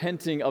the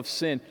repenting of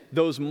sin,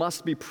 those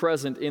must be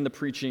present in the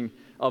preaching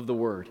of the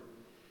word.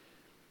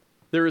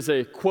 There is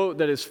a quote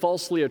that is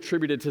falsely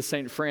attributed to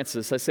St.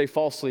 Francis. I say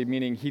falsely,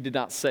 meaning he did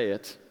not say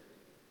it.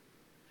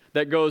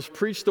 That goes,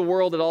 preach the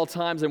world at all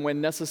times and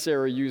when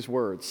necessary, use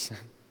words.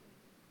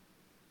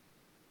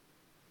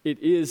 It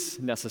is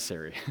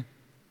necessary.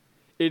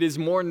 It is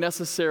more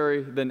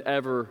necessary than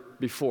ever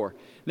before.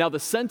 Now, the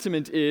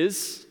sentiment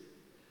is,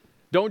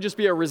 don't just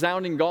be a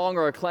resounding gong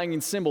or a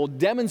clanging cymbal.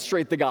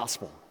 Demonstrate the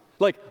gospel.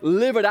 Like,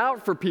 live it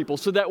out for people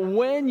so that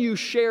when you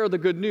share the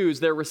good news,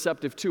 they're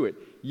receptive to it.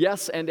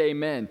 Yes and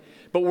amen.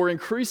 But we're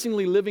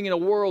increasingly living in a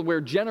world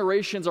where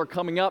generations are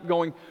coming up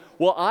going,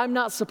 well, I'm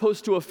not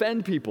supposed to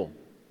offend people.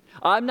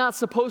 I'm not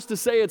supposed to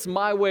say it's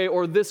my way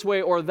or this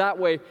way or that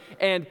way.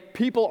 And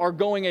people are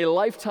going a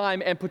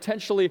lifetime and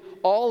potentially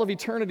all of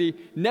eternity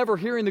never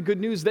hearing the good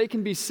news they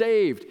can be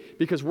saved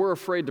because we're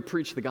afraid to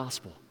preach the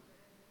gospel.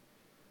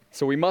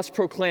 So we must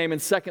proclaim,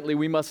 and secondly,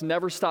 we must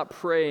never stop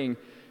praying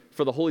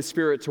for the Holy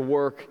Spirit to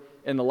work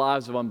in the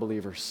lives of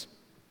unbelievers.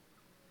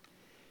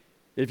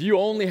 If you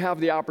only have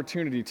the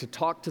opportunity to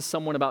talk to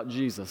someone about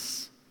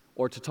Jesus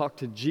or to talk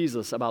to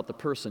Jesus about the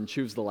person,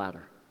 choose the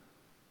latter.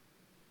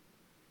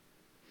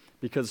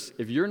 Because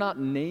if you're not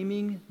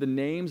naming the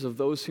names of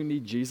those who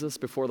need Jesus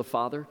before the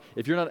Father,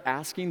 if you're not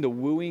asking the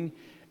wooing,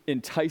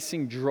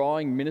 enticing,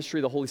 drawing ministry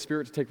of the Holy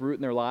Spirit to take root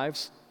in their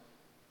lives,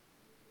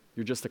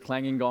 you're just a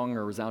clanging gong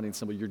or a resounding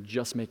cymbal. You're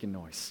just making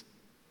noise.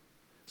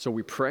 So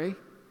we pray.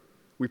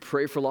 We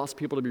pray for lost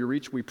people to be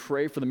reached. We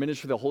pray for the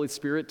ministry of the Holy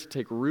Spirit to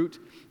take root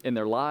in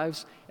their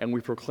lives. And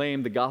we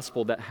proclaim the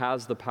gospel that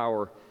has the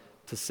power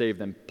to save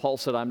them. Paul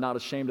said, I'm not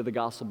ashamed of the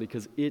gospel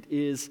because it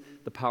is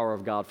the power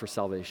of God for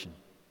salvation.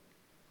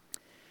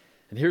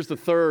 And here's the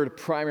third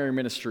primary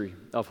ministry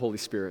of Holy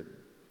Spirit.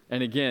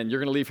 And again,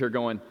 you're going to leave here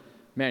going,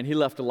 man, he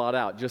left a lot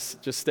out.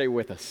 Just stay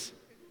with us.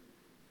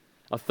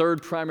 A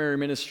third primary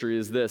ministry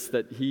is this,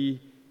 that he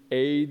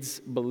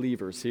aids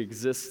believers. He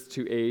exists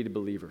to aid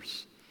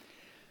believers.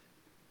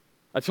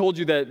 I told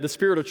you that the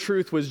Spirit of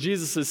truth was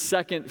Jesus'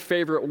 second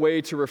favorite way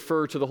to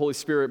refer to the Holy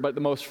Spirit, but the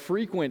most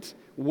frequent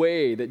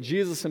way that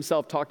Jesus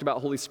himself talked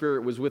about Holy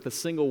Spirit was with a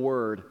single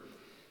word.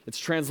 It's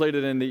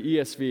translated in the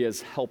ESV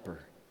as helper.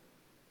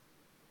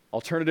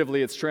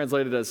 Alternatively, it's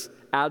translated as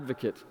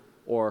advocate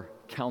or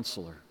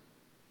counselor.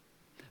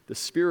 The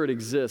Spirit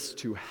exists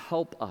to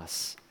help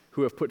us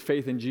who have put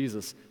faith in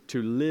Jesus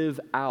to live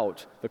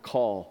out the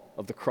call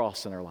of the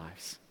cross in our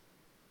lives.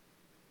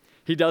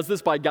 He does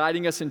this by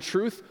guiding us in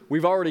truth.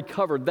 We've already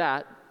covered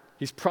that.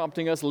 He's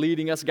prompting us,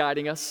 leading us,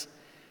 guiding us.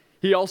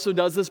 He also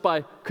does this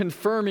by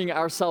confirming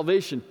our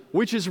salvation,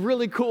 which is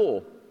really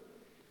cool.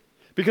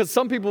 Because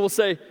some people will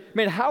say,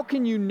 man, how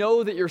can you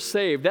know that you're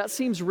saved? That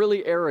seems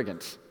really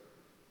arrogant.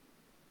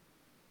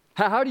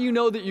 How do you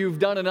know that you've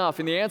done enough?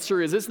 And the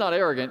answer is, it's not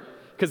arrogant,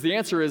 because the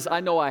answer is, I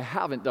know I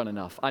haven't done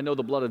enough. I know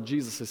the blood of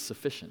Jesus is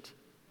sufficient.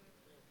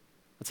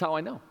 That's how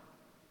I know.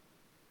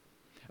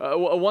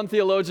 One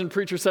theologian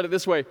preacher said it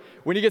this way: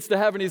 when he gets to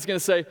heaven, he's going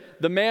to say,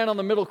 the man on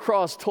the middle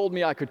cross told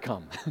me I could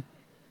come.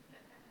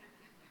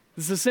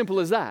 It's as simple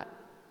as that.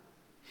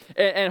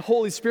 And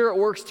Holy Spirit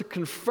works to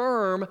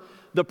confirm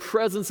the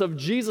presence of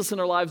Jesus in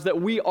our lives, that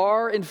we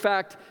are, in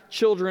fact,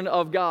 children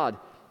of God.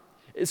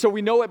 So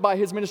we know it by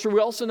his ministry.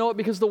 We also know it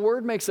because the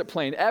Word makes it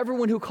plain.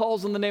 Everyone who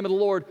calls on the name of the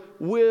Lord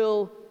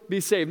will be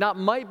saved. Not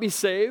might be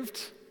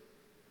saved.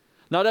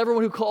 Not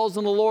everyone who calls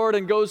on the Lord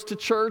and goes to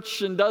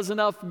church and does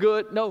enough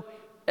good. No,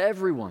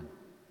 everyone,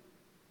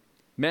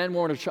 man,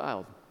 woman, or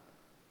child,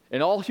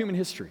 in all human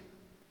history,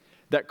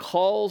 that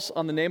calls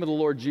on the name of the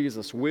Lord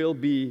Jesus will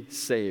be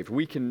saved.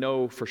 We can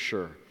know for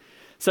sure.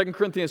 2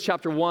 Corinthians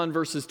chapter 1,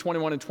 verses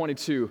 21 and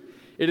 22.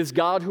 It is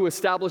God who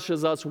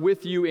establishes us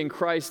with you in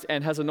Christ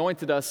and has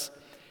anointed us,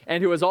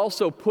 and who has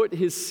also put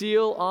his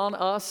seal on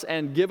us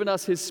and given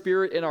us his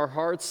Spirit in our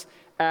hearts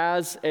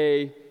as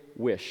a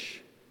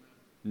wish.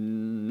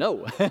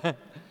 No,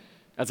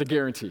 that's a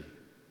guarantee.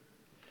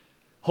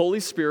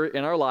 Holy Spirit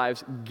in our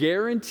lives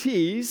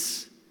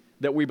guarantees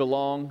that we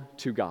belong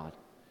to God,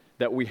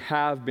 that we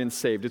have been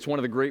saved. It's one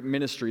of the great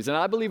ministries. And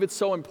I believe it's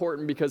so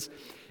important because,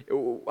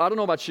 I don't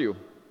know about you,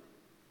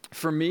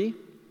 for me,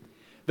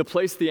 the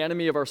place the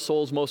enemy of our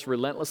souls most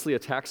relentlessly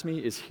attacks me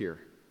is here.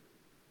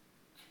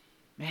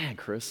 Man,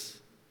 Chris,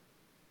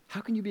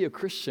 how can you be a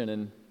Christian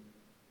and ...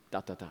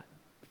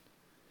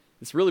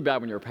 It's really bad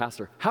when you're a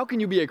pastor. How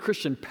can you be a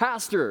Christian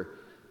pastor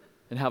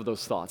and have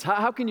those thoughts?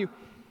 How can you...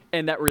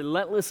 And that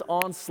relentless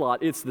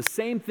onslaught, it's the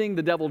same thing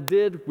the devil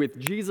did with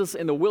Jesus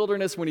in the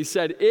wilderness when he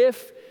said,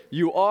 if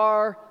you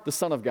are the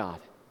Son of God,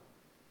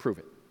 prove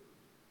it.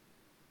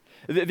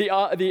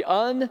 The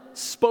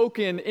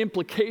unspoken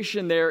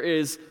implication there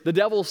is the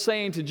devil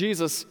saying to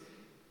Jesus,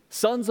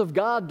 sons of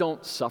God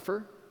don't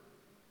suffer.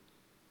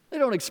 They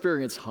don't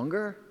experience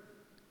hunger.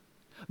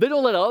 They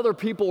don't let other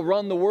people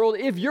run the world.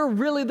 If you're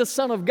really the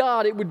Son of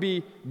God, it would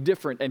be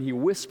different. And he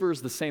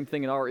whispers the same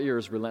thing in our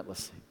ears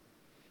relentlessly.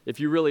 If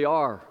you really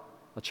are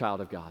a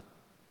child of God,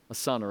 a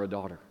son or a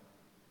daughter.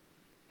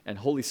 And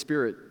Holy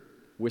Spirit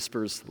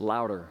whispers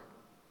louder,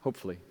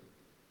 hopefully,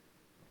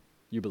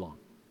 you belong.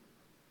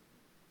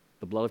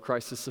 The blood of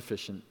Christ is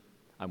sufficient.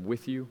 I'm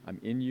with you, I'm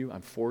in you,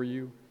 I'm for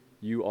you.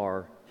 You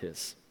are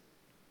his.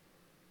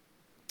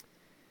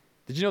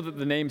 Did you know that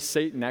the name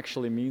Satan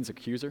actually means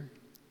accuser?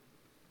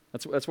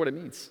 That's what it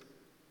means.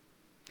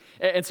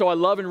 And so I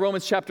love in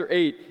Romans chapter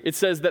 8, it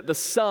says that the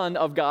Son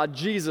of God,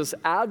 Jesus,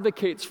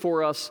 advocates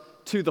for us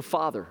to the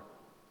Father.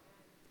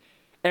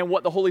 And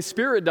what the Holy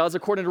Spirit does,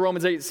 according to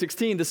Romans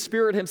 8:16, the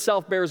Spirit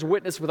himself bears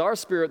witness with our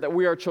spirit that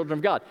we are children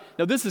of God.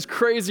 Now this is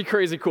crazy,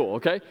 crazy cool,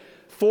 okay?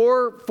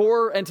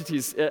 Four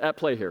entities at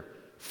play here.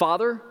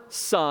 Father,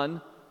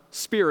 Son,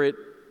 Spirit,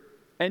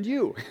 and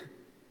you.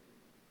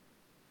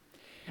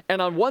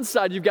 And on one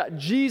side, you've got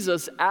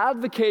Jesus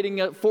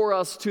advocating for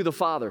us to the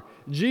Father.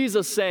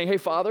 Jesus saying, hey,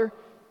 Father,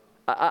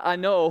 I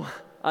know,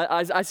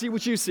 I see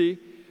what you see,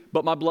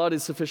 but my blood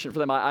is sufficient for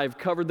them. I've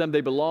covered them.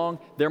 They belong.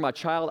 They're my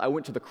child. I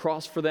went to the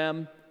cross for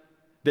them.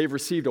 They've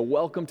received a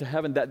welcome to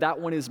heaven. That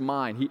one is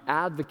mine. He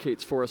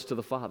advocates for us to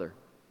the Father.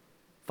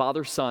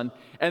 Father, Son,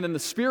 and then the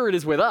Spirit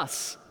is with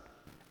us,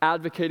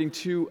 advocating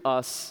to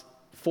us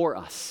for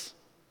us.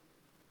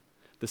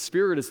 The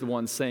Spirit is the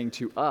one saying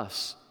to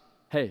us,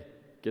 hey,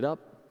 get up,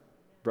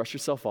 brush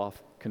yourself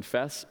off,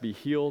 confess, be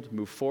healed,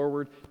 move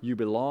forward. You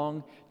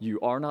belong. You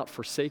are not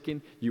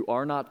forsaken. You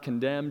are not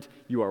condemned.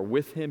 You are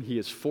with him. He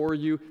is for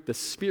you. The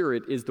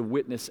Spirit is the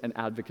witness and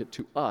advocate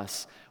to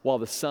us, while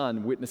the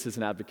Son witnesses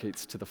and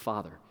advocates to the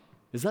Father.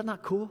 Is that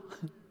not cool?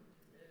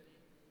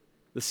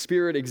 The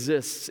Spirit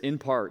exists in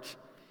part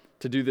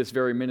to do this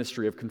very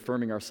ministry of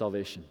confirming our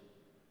salvation.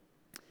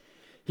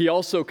 He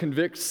also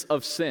convicts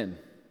of sin.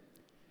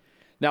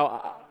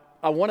 Now,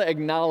 I want to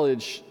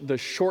acknowledge the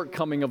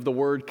shortcoming of the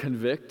word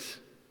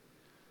convict.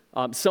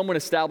 Someone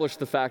established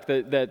the fact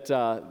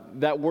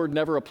that word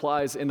never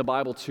applies in the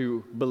Bible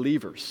to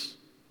believers,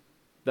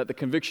 that the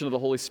conviction of the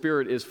Holy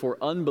Spirit is for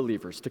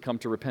unbelievers to come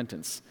to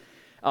repentance.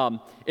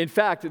 In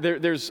fact,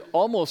 there's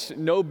almost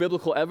no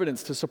biblical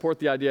evidence to support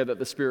the idea that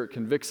the Spirit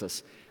convicts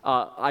us.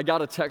 I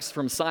got a text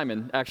from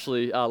Simon,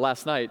 actually,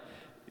 last night,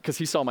 because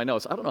he saw my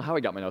notes. I don't know how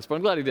he got my notes, but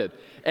I'm glad he did.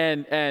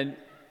 And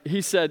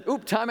he said,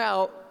 time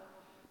out.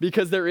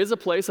 Because there is a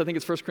place, I think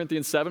it's 1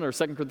 Corinthians 7 or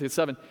 2 Corinthians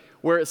 7,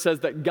 where it says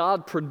that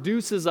God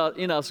produces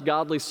in us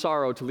godly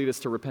sorrow to lead us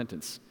to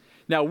repentance.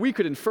 Now, we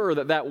could infer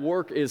that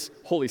work is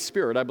Holy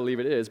Spirit. I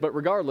believe it is. But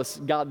regardless,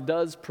 God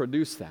does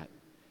produce that.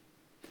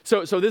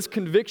 So this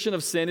conviction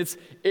of sin,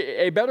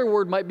 a better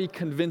word might be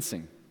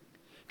convincing.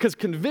 Because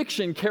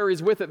conviction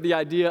carries with it the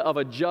idea of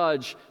a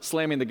judge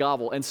slamming the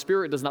gavel, and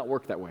Spirit does not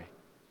work that way.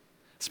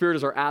 Spirit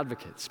is our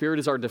advocate. Spirit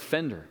is our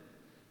defender,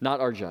 not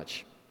our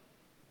judge.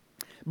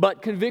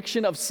 But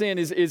conviction of sin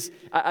is,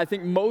 I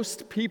think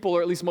most people,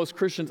 or at least most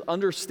Christians,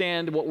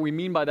 understand what we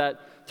mean by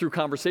that through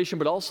conversation,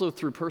 but also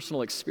through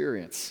personal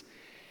experience.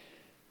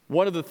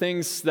 One of the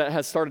things that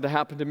has started to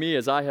happen to me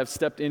as I have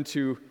stepped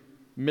into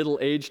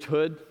middle-aged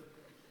hood,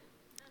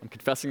 I'm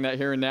confessing that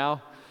here and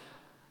now,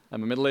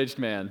 I'm a middle-aged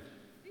man.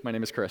 My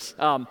name is Chris.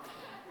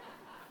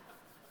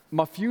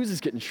 My fuse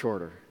is getting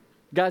shorter.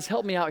 Guys,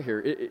 help me out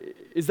here.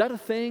 Is that a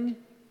thing?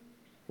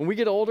 When we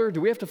get older, do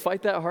we have to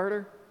fight that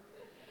harder?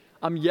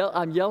 I'm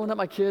yelling at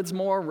my kids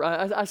more.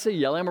 I say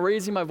yelling. I'm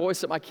raising my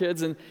voice at my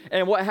kids.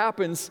 And what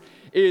happens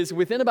is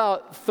within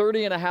about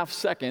 30 and a half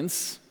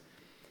seconds,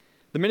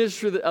 The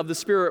ministry of the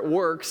Spirit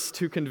works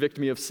to convict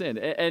me of sin.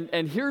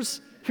 And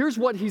here's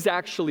what he's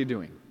actually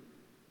doing.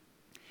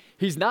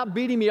 He's not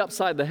beating me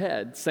upside the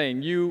head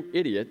saying, you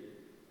idiot.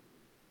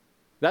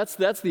 That's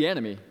the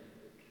enemy.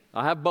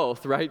 I have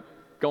both, right,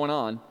 going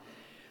on.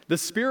 The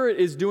Spirit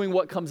is doing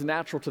what comes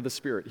natural to the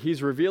Spirit.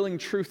 He's revealing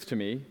truth to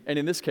me. And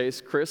in this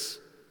case, Chris,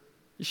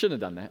 you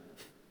shouldn't have done that.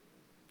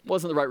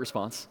 Wasn't the right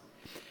response.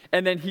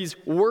 And then he's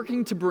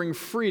working to bring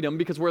freedom,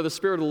 because where the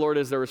Spirit of the Lord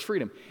is, there is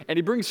freedom. And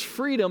he brings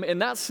freedom in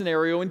that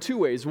scenario in two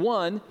ways.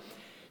 One,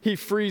 he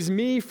frees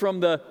me from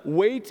the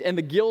weight and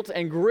the guilt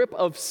and grip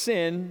of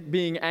sin,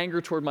 being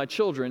anger toward my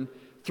children,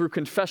 through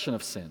confession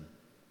of sin.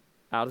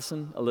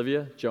 Addison,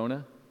 Olivia,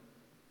 Jonah,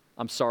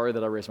 I'm sorry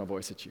that I raised my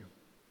voice at you.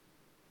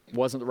 It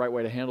wasn't the right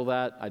way to handle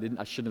that. I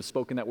shouldn't have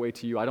spoken that way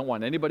to you. I don't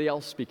want anybody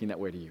else speaking that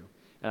way to you.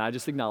 And I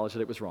just acknowledge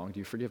that it was wrong. Do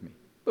you forgive me?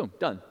 Boom,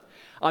 done.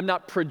 I'm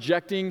not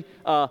projecting,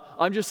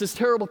 I'm just this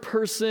terrible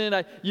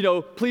person,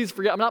 please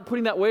forget. I'm not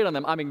putting that weight on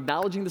them. I'm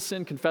acknowledging the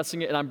sin,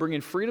 confessing it, and I'm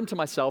bringing freedom to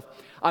myself.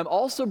 I'm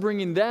also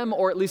bringing them,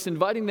 or at least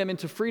inviting them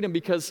into freedom,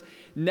 because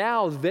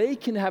now they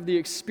can have the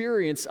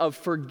experience of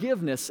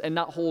forgiveness and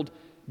not hold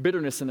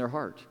bitterness in their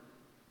heart.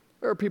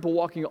 There are people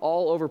walking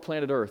all over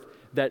planet Earth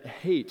that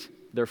hate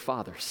their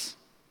fathers.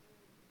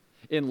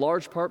 In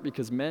large part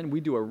because men, we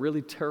do a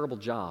really terrible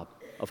job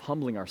of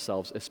humbling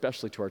ourselves,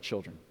 especially to our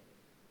children.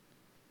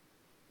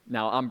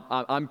 Now,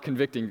 I'm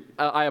convicting.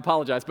 I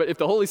apologize, but if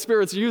the Holy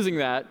Spirit's using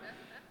that,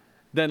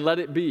 then let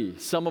it be.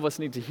 Some of us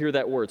need to hear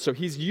that word. So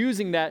he's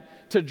using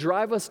that to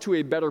drive us to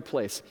a better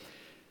place.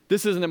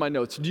 This isn't in my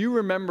notes. Do you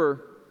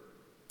remember,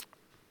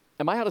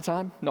 am I out of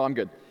time? No, I'm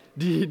good.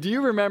 Do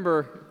you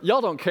remember,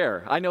 y'all don't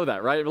care. I know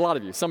that, right? A lot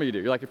of you, some of you do.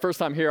 You're like, the first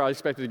time here, I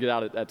expected to get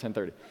out at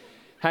 10:30.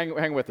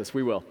 Hang with us,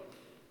 we will.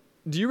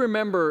 Do you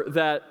remember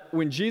that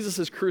when Jesus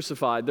is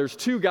crucified, there's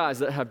two guys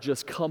that have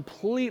just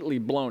completely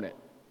blown it?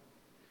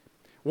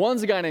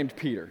 One's a guy named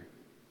Peter,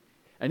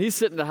 and he's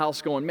sitting in the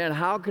house going, man,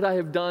 how could I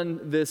have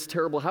done this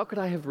terrible? How could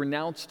I have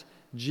renounced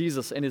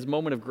Jesus in his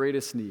moment of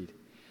greatest need?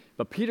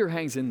 But Peter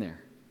hangs in there,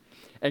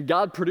 and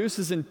God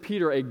produces in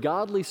Peter a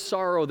godly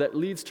sorrow that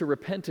leads to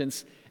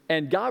repentance,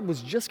 and God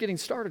was just getting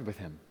started with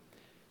him.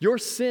 Your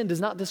sin does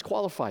not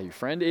disqualify you,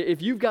 friend.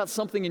 If you've got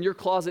something in your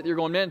closet, you're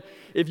going, man,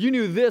 if you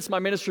knew this, my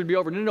ministry would be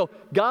over. No.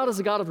 God is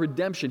a God of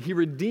redemption. He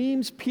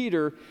redeems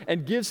Peter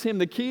and gives him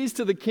the keys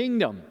to the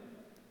kingdom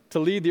to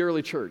lead the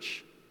early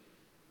church.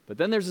 But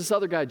then there's this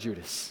other guy,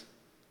 Judas.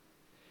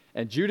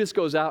 And Judas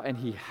goes out and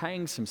he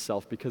hangs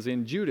himself because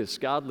in Judas,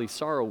 godly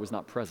sorrow was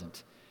not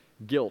present.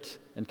 Guilt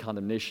and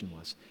condemnation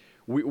was.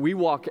 We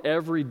walk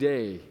every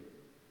day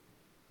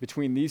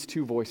between these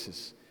two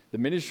voices. The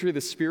ministry of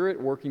the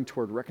Spirit working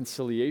toward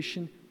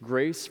reconciliation,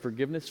 grace,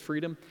 forgiveness,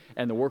 freedom,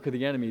 and the work of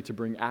the enemy to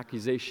bring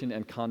accusation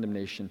and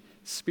condemnation.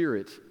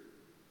 Spirit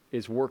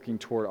is working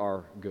toward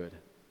our good.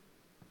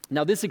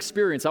 Now, this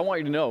experience, I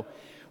want you to know,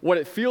 what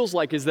it feels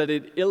like is that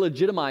it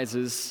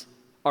illegitimizes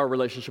our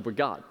relationship with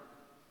God.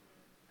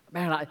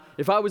 Man,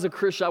 if I was a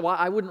Christian,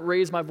 I wouldn't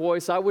raise my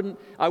voice. I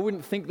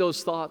wouldn't think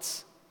those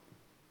thoughts.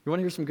 You want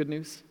to hear some good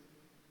news?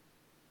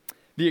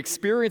 The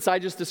experience I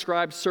just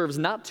described serves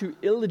not to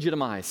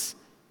illegitimize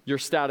your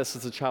status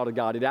as a child of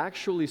God. It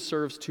actually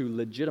serves to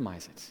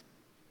legitimize it.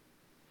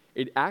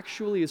 It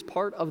actually is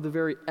part of the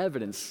very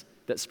evidence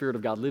that Spirit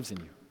of God lives in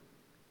you.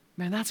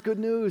 Man, that's good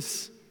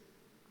news.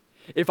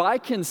 If I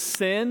can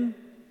sin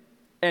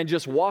and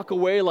just walk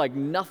away like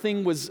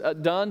nothing was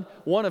done,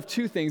 one of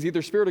two things: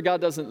 either Spirit of God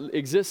doesn't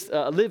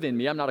live in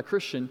me, I'm not a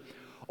Christian,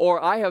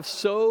 or I have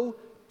so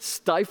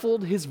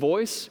stifled His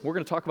voice, we're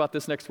going to talk about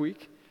this next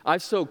week,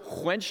 I've so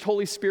quenched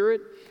Holy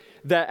Spirit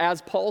that,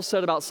 as Paul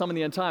said about some in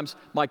the end times,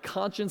 my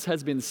conscience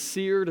has been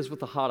seared as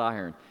with a hot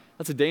iron.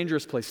 That's a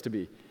dangerous place to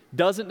be.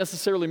 Doesn't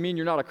necessarily mean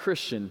you're not a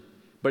Christian,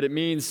 but it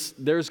means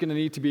there's going to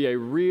need to be a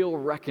real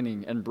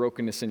reckoning and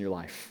brokenness in your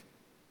life.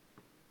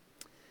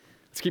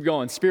 Let's keep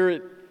going.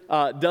 Spirit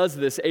does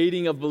this,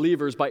 aiding of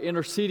believers by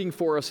interceding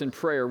for us in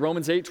prayer.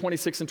 Romans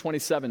 8:26 and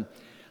 27.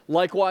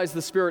 Likewise,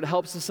 the Spirit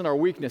helps us in our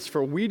weakness,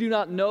 for we do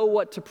not know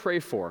what to pray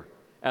for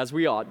as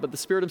we ought, but the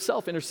Spirit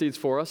Himself intercedes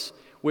for us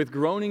with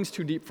groanings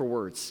too deep for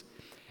words.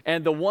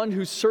 And the one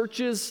who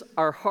searches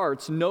our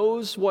hearts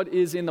knows what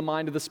is in the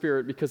mind of the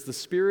Spirit, because the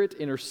Spirit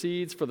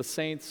intercedes for the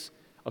saints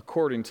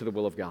according to the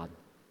will of God.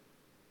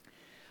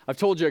 I've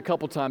told you a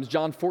couple times,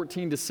 John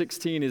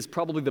 14-16 is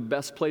probably the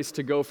best place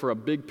to go for a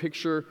big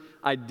picture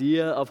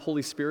idea of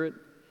Holy Spirit.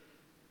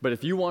 But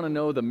if you want to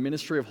know the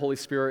ministry of Holy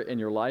Spirit in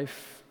your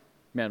life,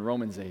 man,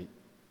 Romans 8.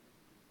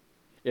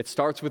 It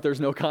starts with there's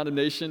no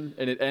condemnation,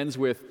 and it ends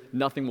with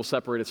nothing will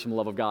separate us from the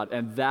love of God.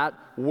 And that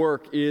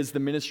work is the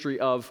ministry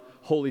of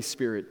Holy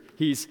Spirit.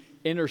 He's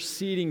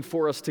interceding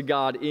for us to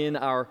God in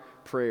our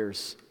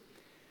prayers.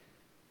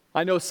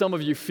 I know some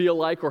of you feel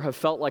like or have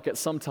felt like at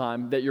some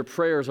time that your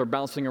prayers are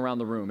bouncing around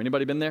the room.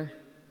 Anybody been there?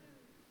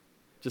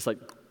 Just like,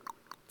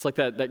 it's like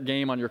that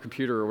game on your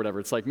computer or whatever.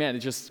 It's like, man,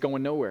 it's just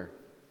going nowhere.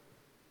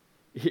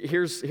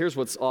 Here's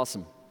what's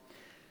awesome.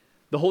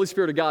 The Holy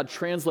Spirit of God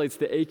translates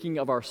the aching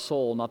of our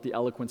soul, not the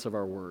eloquence of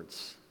our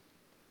words.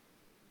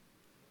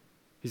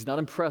 He's not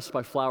impressed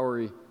by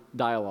flowery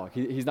dialogue.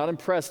 He's not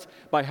impressed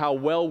by how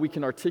well we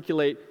can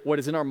articulate what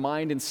is in our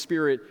mind and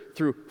spirit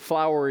through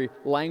flowery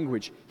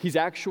language. He's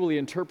actually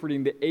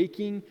interpreting the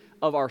aching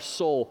of our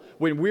soul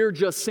when we're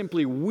just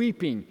simply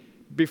weeping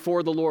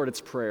before the Lord.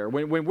 It's prayer.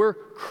 When we're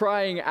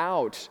crying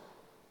out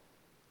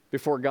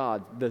before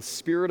God, the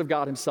Spirit of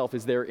God Himself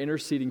is there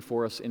interceding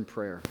for us in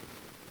prayer.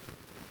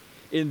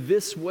 In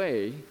this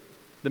way,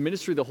 the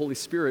ministry of the Holy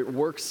Spirit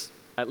works,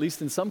 at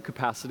least in some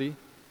capacity,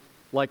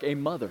 like a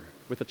mother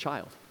with a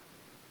child.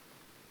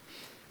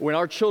 When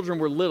our children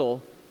were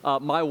little,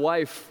 my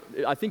wife,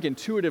 I think,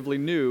 intuitively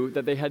knew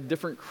that they had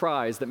different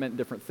cries that meant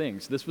different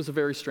things. This was a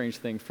very strange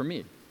thing for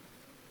me.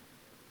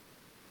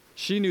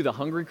 She knew the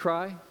hungry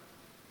cry,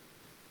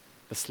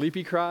 the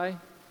sleepy cry,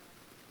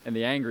 and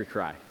the angry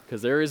cry,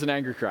 because there is an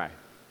angry cry.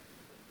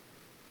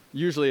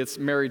 Usually it's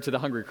married to the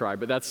hungry cry,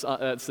 but that's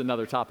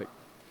another topic.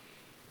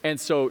 And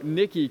so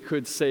Nikki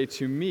could say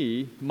to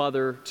me,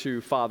 mother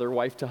to father,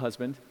 wife to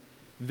husband,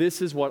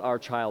 this is what our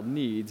child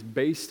needs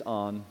based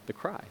on the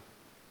cry.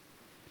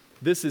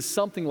 This is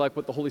something like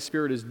what the Holy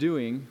Spirit is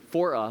doing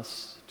for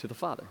us to the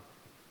Father.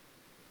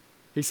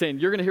 He's saying,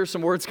 you're going to hear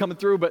some words coming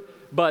through,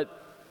 but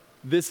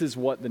this is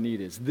what the need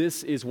is.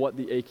 This is what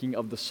the aching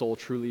of the soul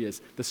truly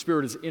is. The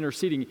Spirit is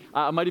interceding.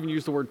 I might even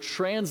use the word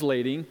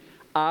translating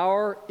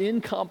our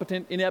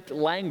incompetent, inept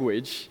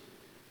language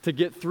to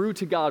get through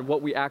to God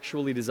what we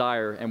actually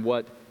desire and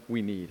what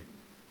we need.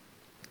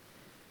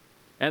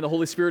 And the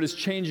Holy Spirit is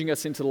changing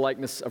us into the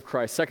likeness of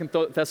Christ.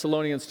 2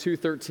 Thessalonians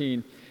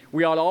 2:13,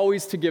 we ought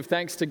always to give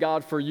thanks to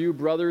God for you,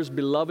 brothers,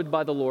 beloved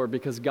by the Lord,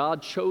 because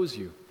God chose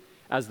you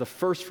as the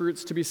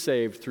firstfruits to be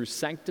saved through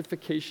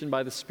sanctification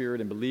by the Spirit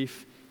and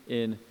belief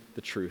in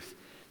the truth.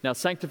 Now,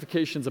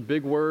 sanctification is a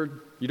big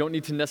word. You don't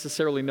need to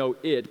necessarily know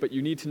it, but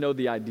you need to know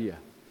the idea.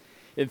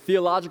 In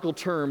theological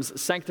terms,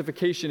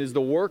 sanctification is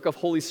the work of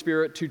Holy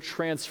Spirit to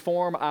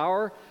transform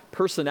our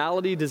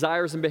personality,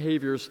 desires, and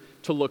behaviors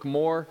to look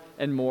more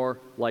and more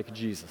like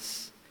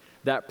Jesus.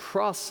 That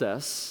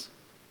process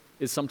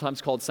is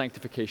sometimes called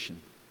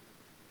sanctification.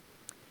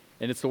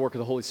 And it's the work of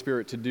the Holy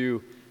Spirit to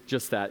do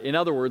just that. In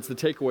other words, the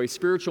takeaway,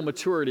 spiritual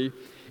maturity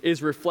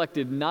is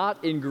reflected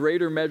not in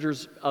greater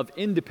measures of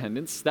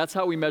independence. That's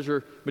how we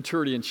measure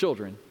maturity in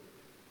children.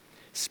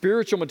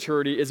 Spiritual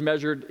maturity is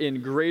measured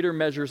in greater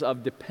measures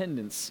of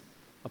dependence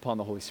upon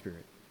the Holy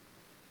Spirit.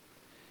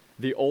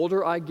 The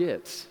older I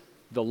get,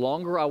 the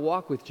longer I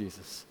walk with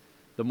Jesus,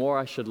 the more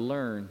I should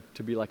learn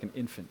to be like an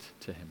infant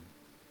to Him,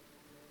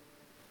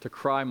 to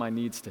cry my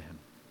needs to Him,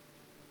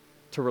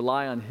 to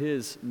rely on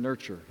His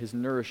nurture, His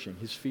nourishing,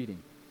 His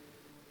feeding,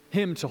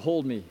 Him to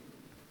hold me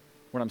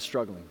when I'm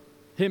struggling,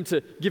 Him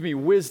to give me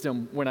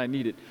wisdom when I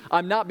need it.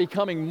 I'm not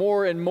becoming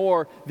more and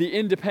more the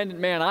independent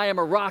man. I am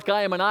a rock,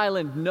 I am an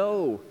island.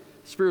 No.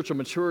 Spiritual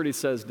maturity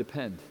says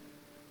depend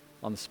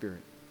on the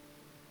Spirit.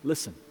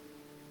 Listen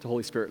to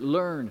Holy Spirit.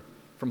 Learn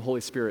from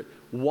Holy Spirit.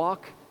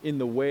 Walk in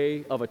the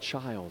way of a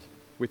child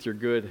with your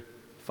good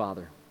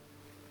Father.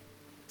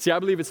 See, I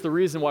believe it's the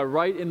reason why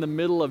right in the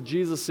middle of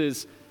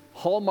Jesus'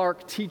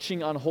 hallmark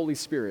teaching on Holy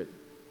Spirit,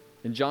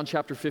 in John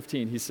chapter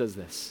 15, He says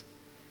this,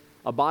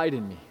 abide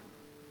in me,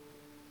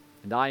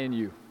 and I in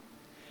you.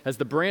 As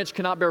the branch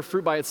cannot bear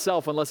fruit by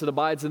itself unless it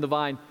abides in the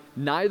vine,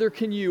 neither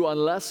can you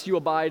unless you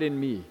abide in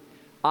me.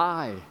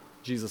 I,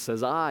 Jesus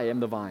says, I am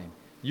the vine.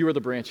 You are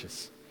the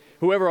branches.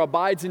 Whoever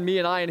abides in me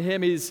and I in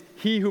him is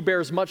he who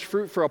bears much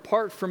fruit, for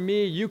apart from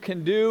me you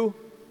can do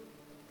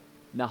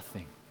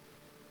nothing.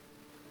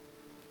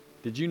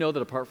 Did you know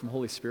that apart from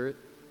Holy Spirit,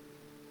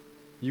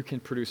 you can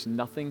produce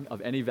nothing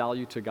of any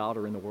value to God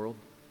or in the world?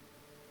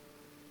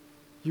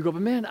 You go,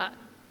 but man,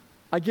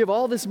 I give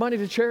all this money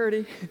to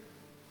charity.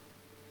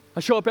 I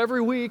show up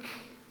every week.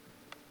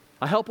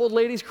 I help old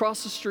ladies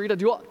cross the street. I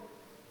do all.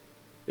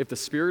 If the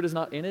Spirit is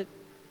not in it,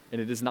 and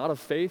it is not of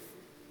faith,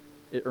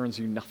 it earns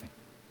you nothing.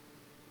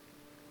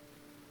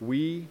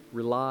 We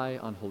rely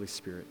on Holy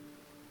Spirit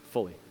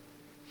fully.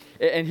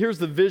 And here's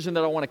the vision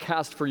that I want to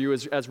cast for you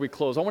as we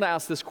close. I want to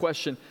ask this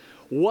question.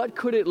 What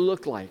could it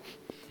look like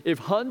if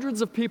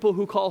hundreds of people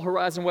who call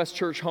Horizon West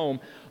Church home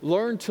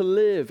learn to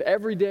live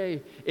every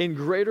day in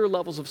greater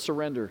levels of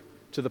surrender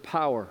to the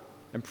power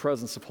and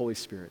presence of Holy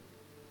Spirit?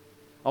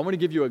 I want to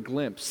give you a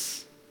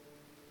glimpse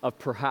of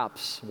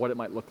perhaps what it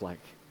might look like.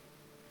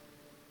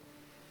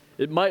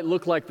 It might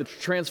look like the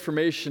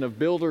transformation of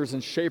builders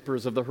and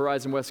shapers of the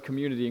Horizon West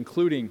community,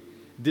 including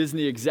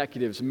Disney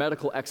executives,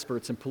 medical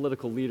experts, and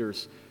political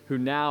leaders who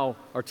now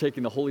are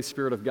taking the Holy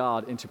Spirit of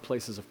God into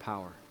places of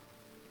power.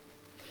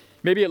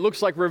 Maybe it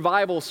looks like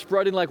revival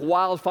spreading like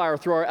wildfire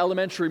through our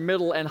elementary,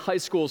 middle, and high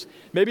schools.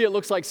 Maybe it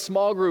looks like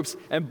small groups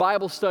and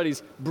Bible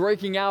studies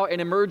breaking out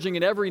and emerging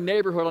in every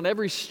neighborhood, on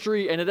every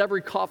street, and at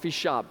every coffee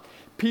shop.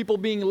 People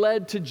being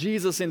led to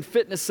Jesus in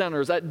fitness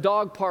centers, at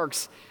dog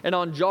parks, and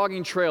on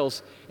jogging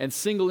trails, and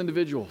single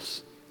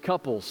individuals,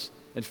 couples,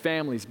 and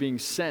families being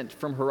sent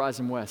from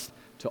Horizon West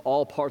to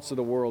all parts of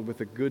the world with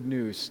the good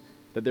news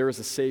that there is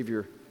a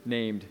Savior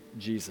named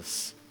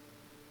Jesus.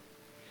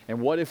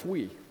 And what if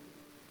we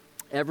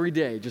every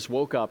day just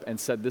woke up and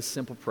said this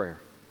simple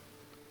prayer?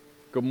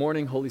 Good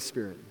morning, Holy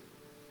Spirit.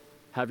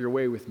 Have your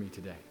way with me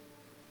today.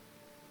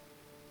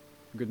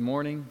 Good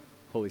morning,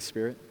 Holy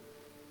Spirit.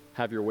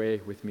 Have your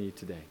way with me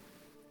today.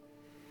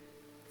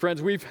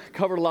 Friends, we've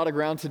covered a lot of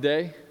ground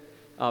today,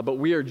 but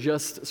we are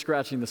just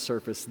scratching the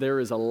surface. There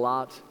is a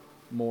lot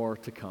more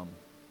to come.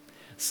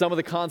 Some of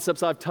the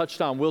concepts I've touched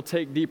on we'll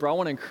take deeper. I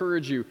want to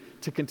encourage you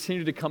to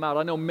continue to come out.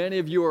 I know many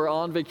of you are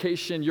on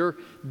vacation. You're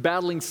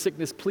battling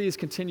sickness. Please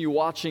continue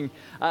watching.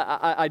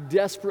 I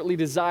desperately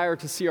desire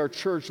to see our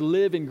church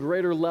live in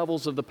greater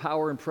levels of the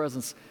power and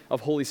presence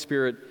of Holy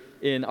Spirit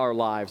in our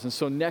lives. And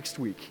so next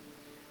week,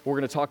 we're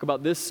going to talk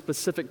about this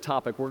specific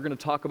topic. We're going to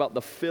talk about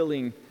the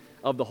filling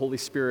of the Holy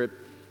Spirit,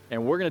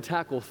 and we're going to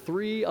tackle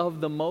 3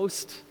 of the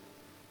most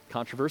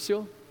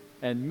controversial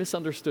and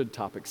misunderstood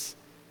topics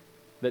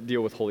that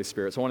deal with Holy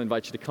Spirit. So I want to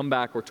invite you to come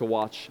back or to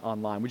watch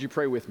online. Would you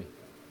pray with me?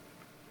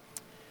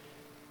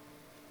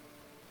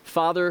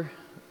 Father,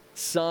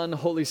 Son,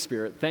 Holy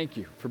Spirit, thank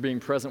you for being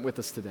present with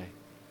us today.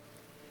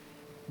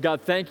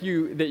 God, thank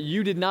you that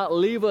you did not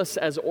leave us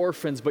as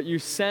orphans, but you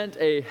sent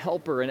a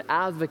helper, an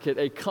advocate,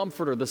 a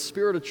comforter, the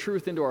Spirit of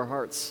truth into our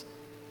hearts.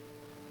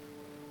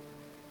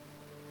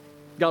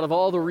 God, of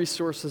all the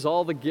resources,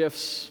 all the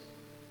gifts,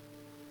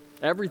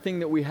 everything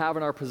that we have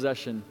in our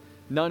possession,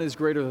 none is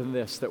greater than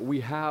this, that we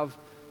have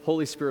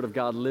Holy Spirit of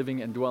God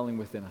living and dwelling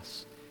within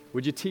us.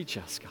 Would you teach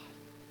us, God?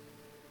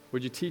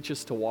 Would you teach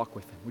us to walk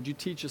with Him? Would you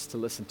teach us to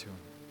listen to Him?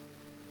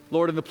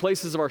 Lord, in the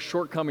places of our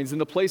shortcomings, in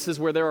the places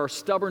where there are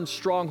stubborn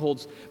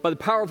strongholds, by the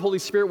power of Holy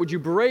Spirit, would you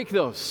break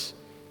those?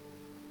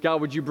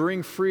 God, would you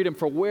bring freedom?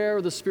 For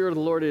where the Spirit of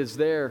the Lord is,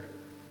 there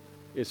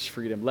is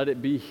freedom. Let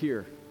it be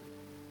here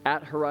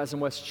at Horizon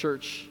West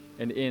Church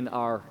and in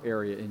our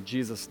area. In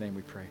Jesus' name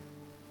we pray.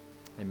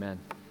 Amen.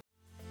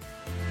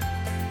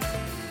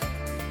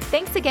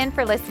 Thanks again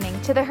for listening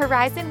to the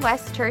Horizon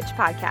West Church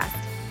podcast.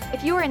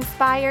 If you were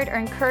inspired or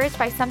encouraged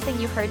by something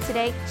you heard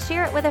today,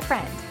 share it with a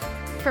friend.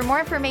 For more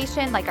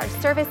information like our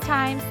service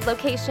times,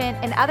 location,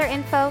 and other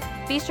info,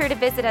 be sure to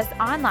visit us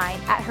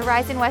online at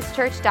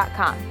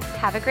horizonwestchurch.com.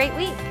 Have a great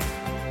week.